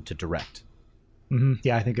confirmed to direct.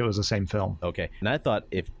 Yeah, I think it was the same film. Okay. And I thought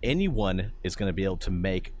if anyone is going to be able to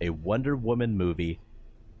make a Wonder Woman movie,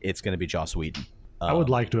 it's going to be Joss Whedon. I would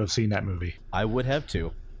like to have seen that movie. I would have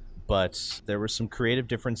too. But there were some creative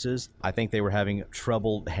differences. I think they were having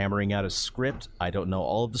trouble hammering out a script. I don't know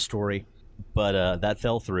all of the story, but that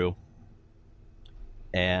fell through.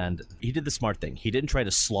 And he did the smart thing. He didn't try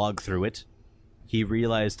to slog through it. He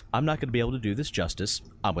realized, I'm not going to be able to do this justice.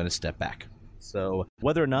 I'm going to step back. So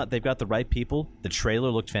whether or not they've got the right people, the trailer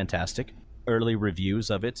looked fantastic. Early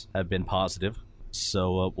reviews of it have been positive.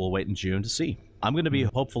 So we'll wait in June to see. I'm going to be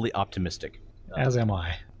hopefully optimistic. As am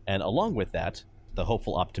I. And along with that, the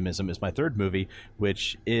hopeful optimism is my third movie,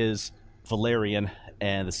 which is Valerian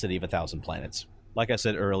and the City of a Thousand Planets. Like I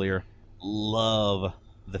said earlier, love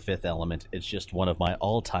The Fifth Element. It's just one of my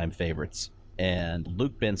all-time favorites. And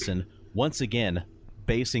Luke Benson, once again,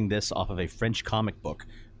 basing this off of a French comic book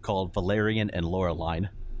called Valerian and Laureline.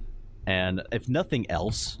 And if nothing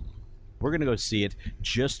else, we're going to go see it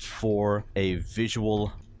just for a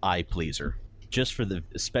visual eye pleaser. Just for the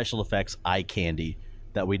special effects eye candy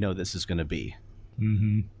that we know this is going to be.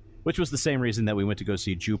 Mm-hmm. Which was the same reason that we went to go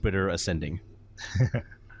see Jupiter Ascending.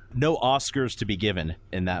 No Oscars to be given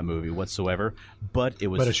in that movie whatsoever, but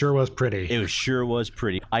it sure was pretty. It sure was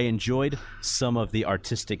pretty. I enjoyed some of the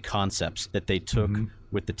artistic concepts that they took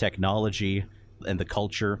with the technology and the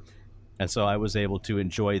culture, and so I was able to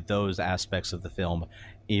enjoy those aspects of the film,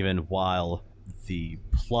 even while the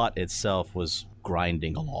plot itself was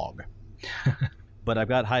grinding along. But I've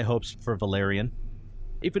got high hopes for Valerian.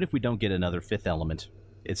 Even if we don't get another Fifth Element,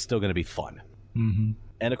 it's still going to be fun. Mm-hmm.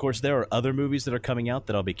 And of course, there are other movies that are coming out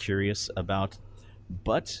that I'll be curious about,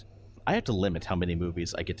 but I have to limit how many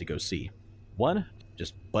movies I get to go see. One,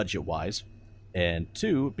 just budget-wise, and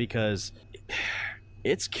two, because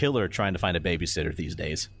it's killer trying to find a babysitter these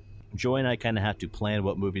days. Joy and I kind of have to plan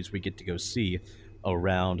what movies we get to go see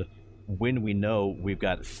around when we know we've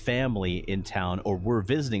got family in town or we're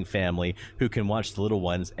visiting family who can watch the little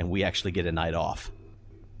ones and we actually get a night off.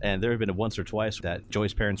 And there have been once or twice that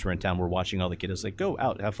Joy's parents were in town, we're watching all the kids, like, go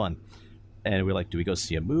out, have fun. And we're like, do we go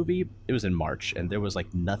see a movie? It was in March, and there was,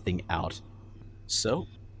 like, nothing out. So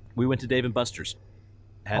we went to Dave & Buster's.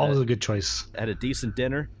 Always a good choice. Had a decent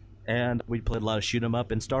dinner, and we played a lot of shoot-'em-up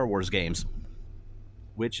and Star Wars games,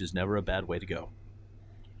 which is never a bad way to go.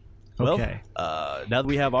 Okay. Well, now that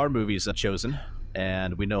we have our movies chosen,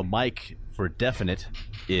 and we know Mike, for definite,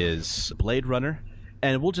 is Blade Runner,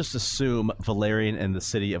 and we'll just assume Valerian and the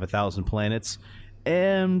City of a Thousand Planets,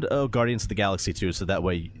 and Guardians of the Galaxy too, so that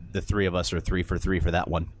way the three of us are 3 for 3 for that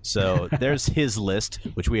one. So there's his list,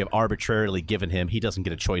 which we have arbitrarily given him. He doesn't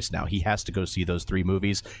get a choice now. He has to go see those 3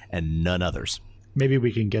 movies and none others. Maybe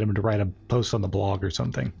we can get him to write a post on the blog or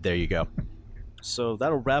something. There you go. So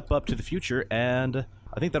that'll wrap up to the future, and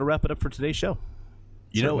I think that'll wrap it up for today's show.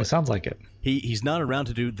 You know, it sounds like it. He's not around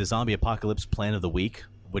to do the zombie apocalypse plan of the week,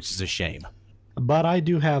 which is a shame. But I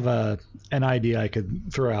do have an idea I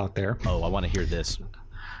could throw out there. Oh, I want to hear this.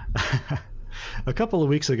 A couple of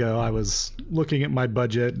weeks ago, I was looking at my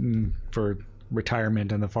budget for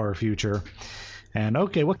retirement in the far future. And,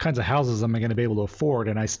 okay, what kinds of houses am I going to be able to afford?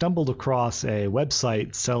 And I stumbled across a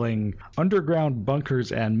website selling underground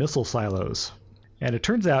bunkers and missile silos. And it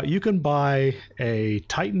turns out you can buy a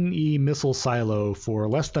Titan E missile silo for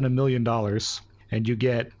less than $1 million, and you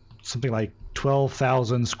get something like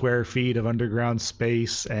 12,000 square feet of underground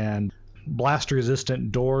space and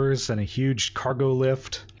blast-resistant doors and a huge cargo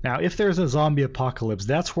lift. Now, if there's a zombie apocalypse,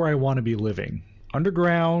 that's where I want to be living.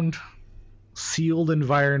 Underground, sealed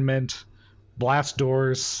environment, blast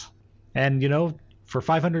doors, and, for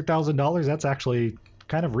 $500,000, that's actually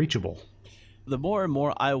kind of reachable. The more and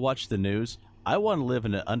more I watch the news, I want to live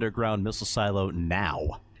in an underground missile silo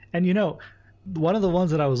now. And, one of the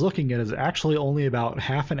ones that I was looking at is actually only about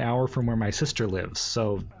half an hour from where my sister lives,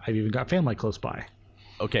 so I've even got family close by.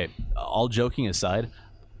 Okay, all joking aside,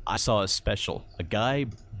 I saw a special. A guy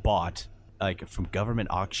bought, from government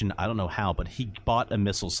auction, I don't know how, but he bought a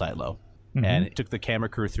missile silo. Mm-hmm. And it took the camera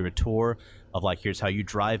crew through a tour of, here's how you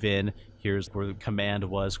drive in, here's where the command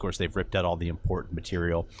was. Of course, they've ripped out all the important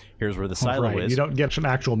material. Here's where the silo is. You don't get an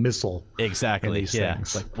actual missile. Exactly, yeah.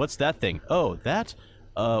 Things. It's like, what's that thing? Oh, that?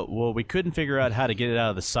 Well, we couldn't figure out how to get it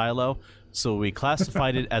out of the silo, so we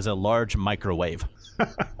classified it as a large microwave.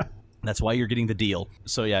 That's why you're getting the deal.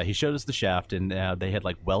 So, yeah, he showed us the shaft, and they had,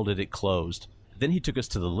 welded it closed. Then he took us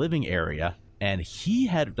to the living area, and he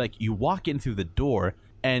had, you walk in through the door,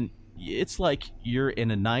 and it's like you're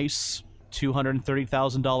in a nice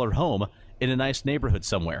 $230,000 home in a nice neighborhood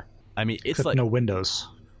somewhere. I mean, it's Except no windows.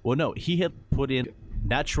 Well, no, he had put in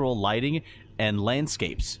natural lighting and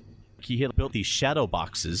landscapes. He had built these shadow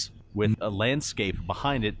boxes with a landscape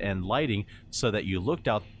behind it and lighting so that you looked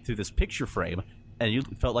out through this picture frame and you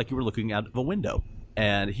felt like you were looking out of a window.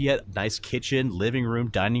 And he had a nice kitchen, living room,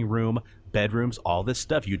 dining room, bedrooms, all this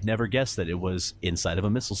stuff. You'd never guess that it was inside of a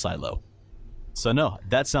missile silo. So no,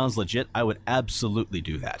 that sounds legit. I would absolutely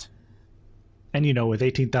do that. And, you know, with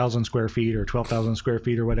 18,000 square feet or 12,000 square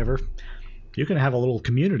feet or whatever, you can have a little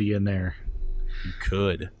community in there. You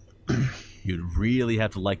could. You'd really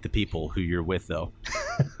have to like the people who you're with, though.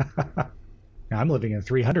 Now, I'm living in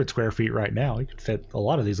 300 square feet right now. You could fit a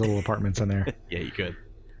lot of these little apartments in there. Yeah, you could.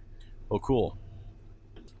 Oh, cool.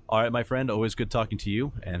 All right, my friend, always good talking to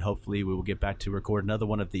you, and hopefully we will get back to record another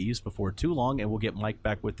one of these before too long, and we'll get Mike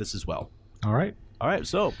back with us as well. All right. All right,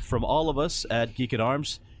 so from all of us at Geek at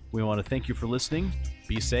Arms, we want to thank you for listening.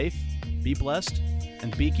 Be safe, be blessed,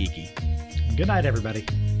 and be geeky. Good night, everybody.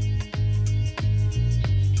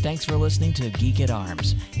 Thanks for listening to Geek at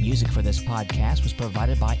Arms. Music for this podcast was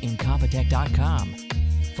provided by Incompetech.com.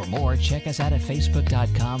 For more, check us out at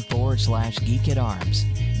Facebook.com/Geek at Arms.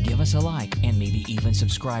 Give us a like and maybe even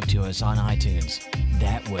subscribe to us on iTunes.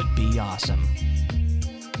 That would be awesome.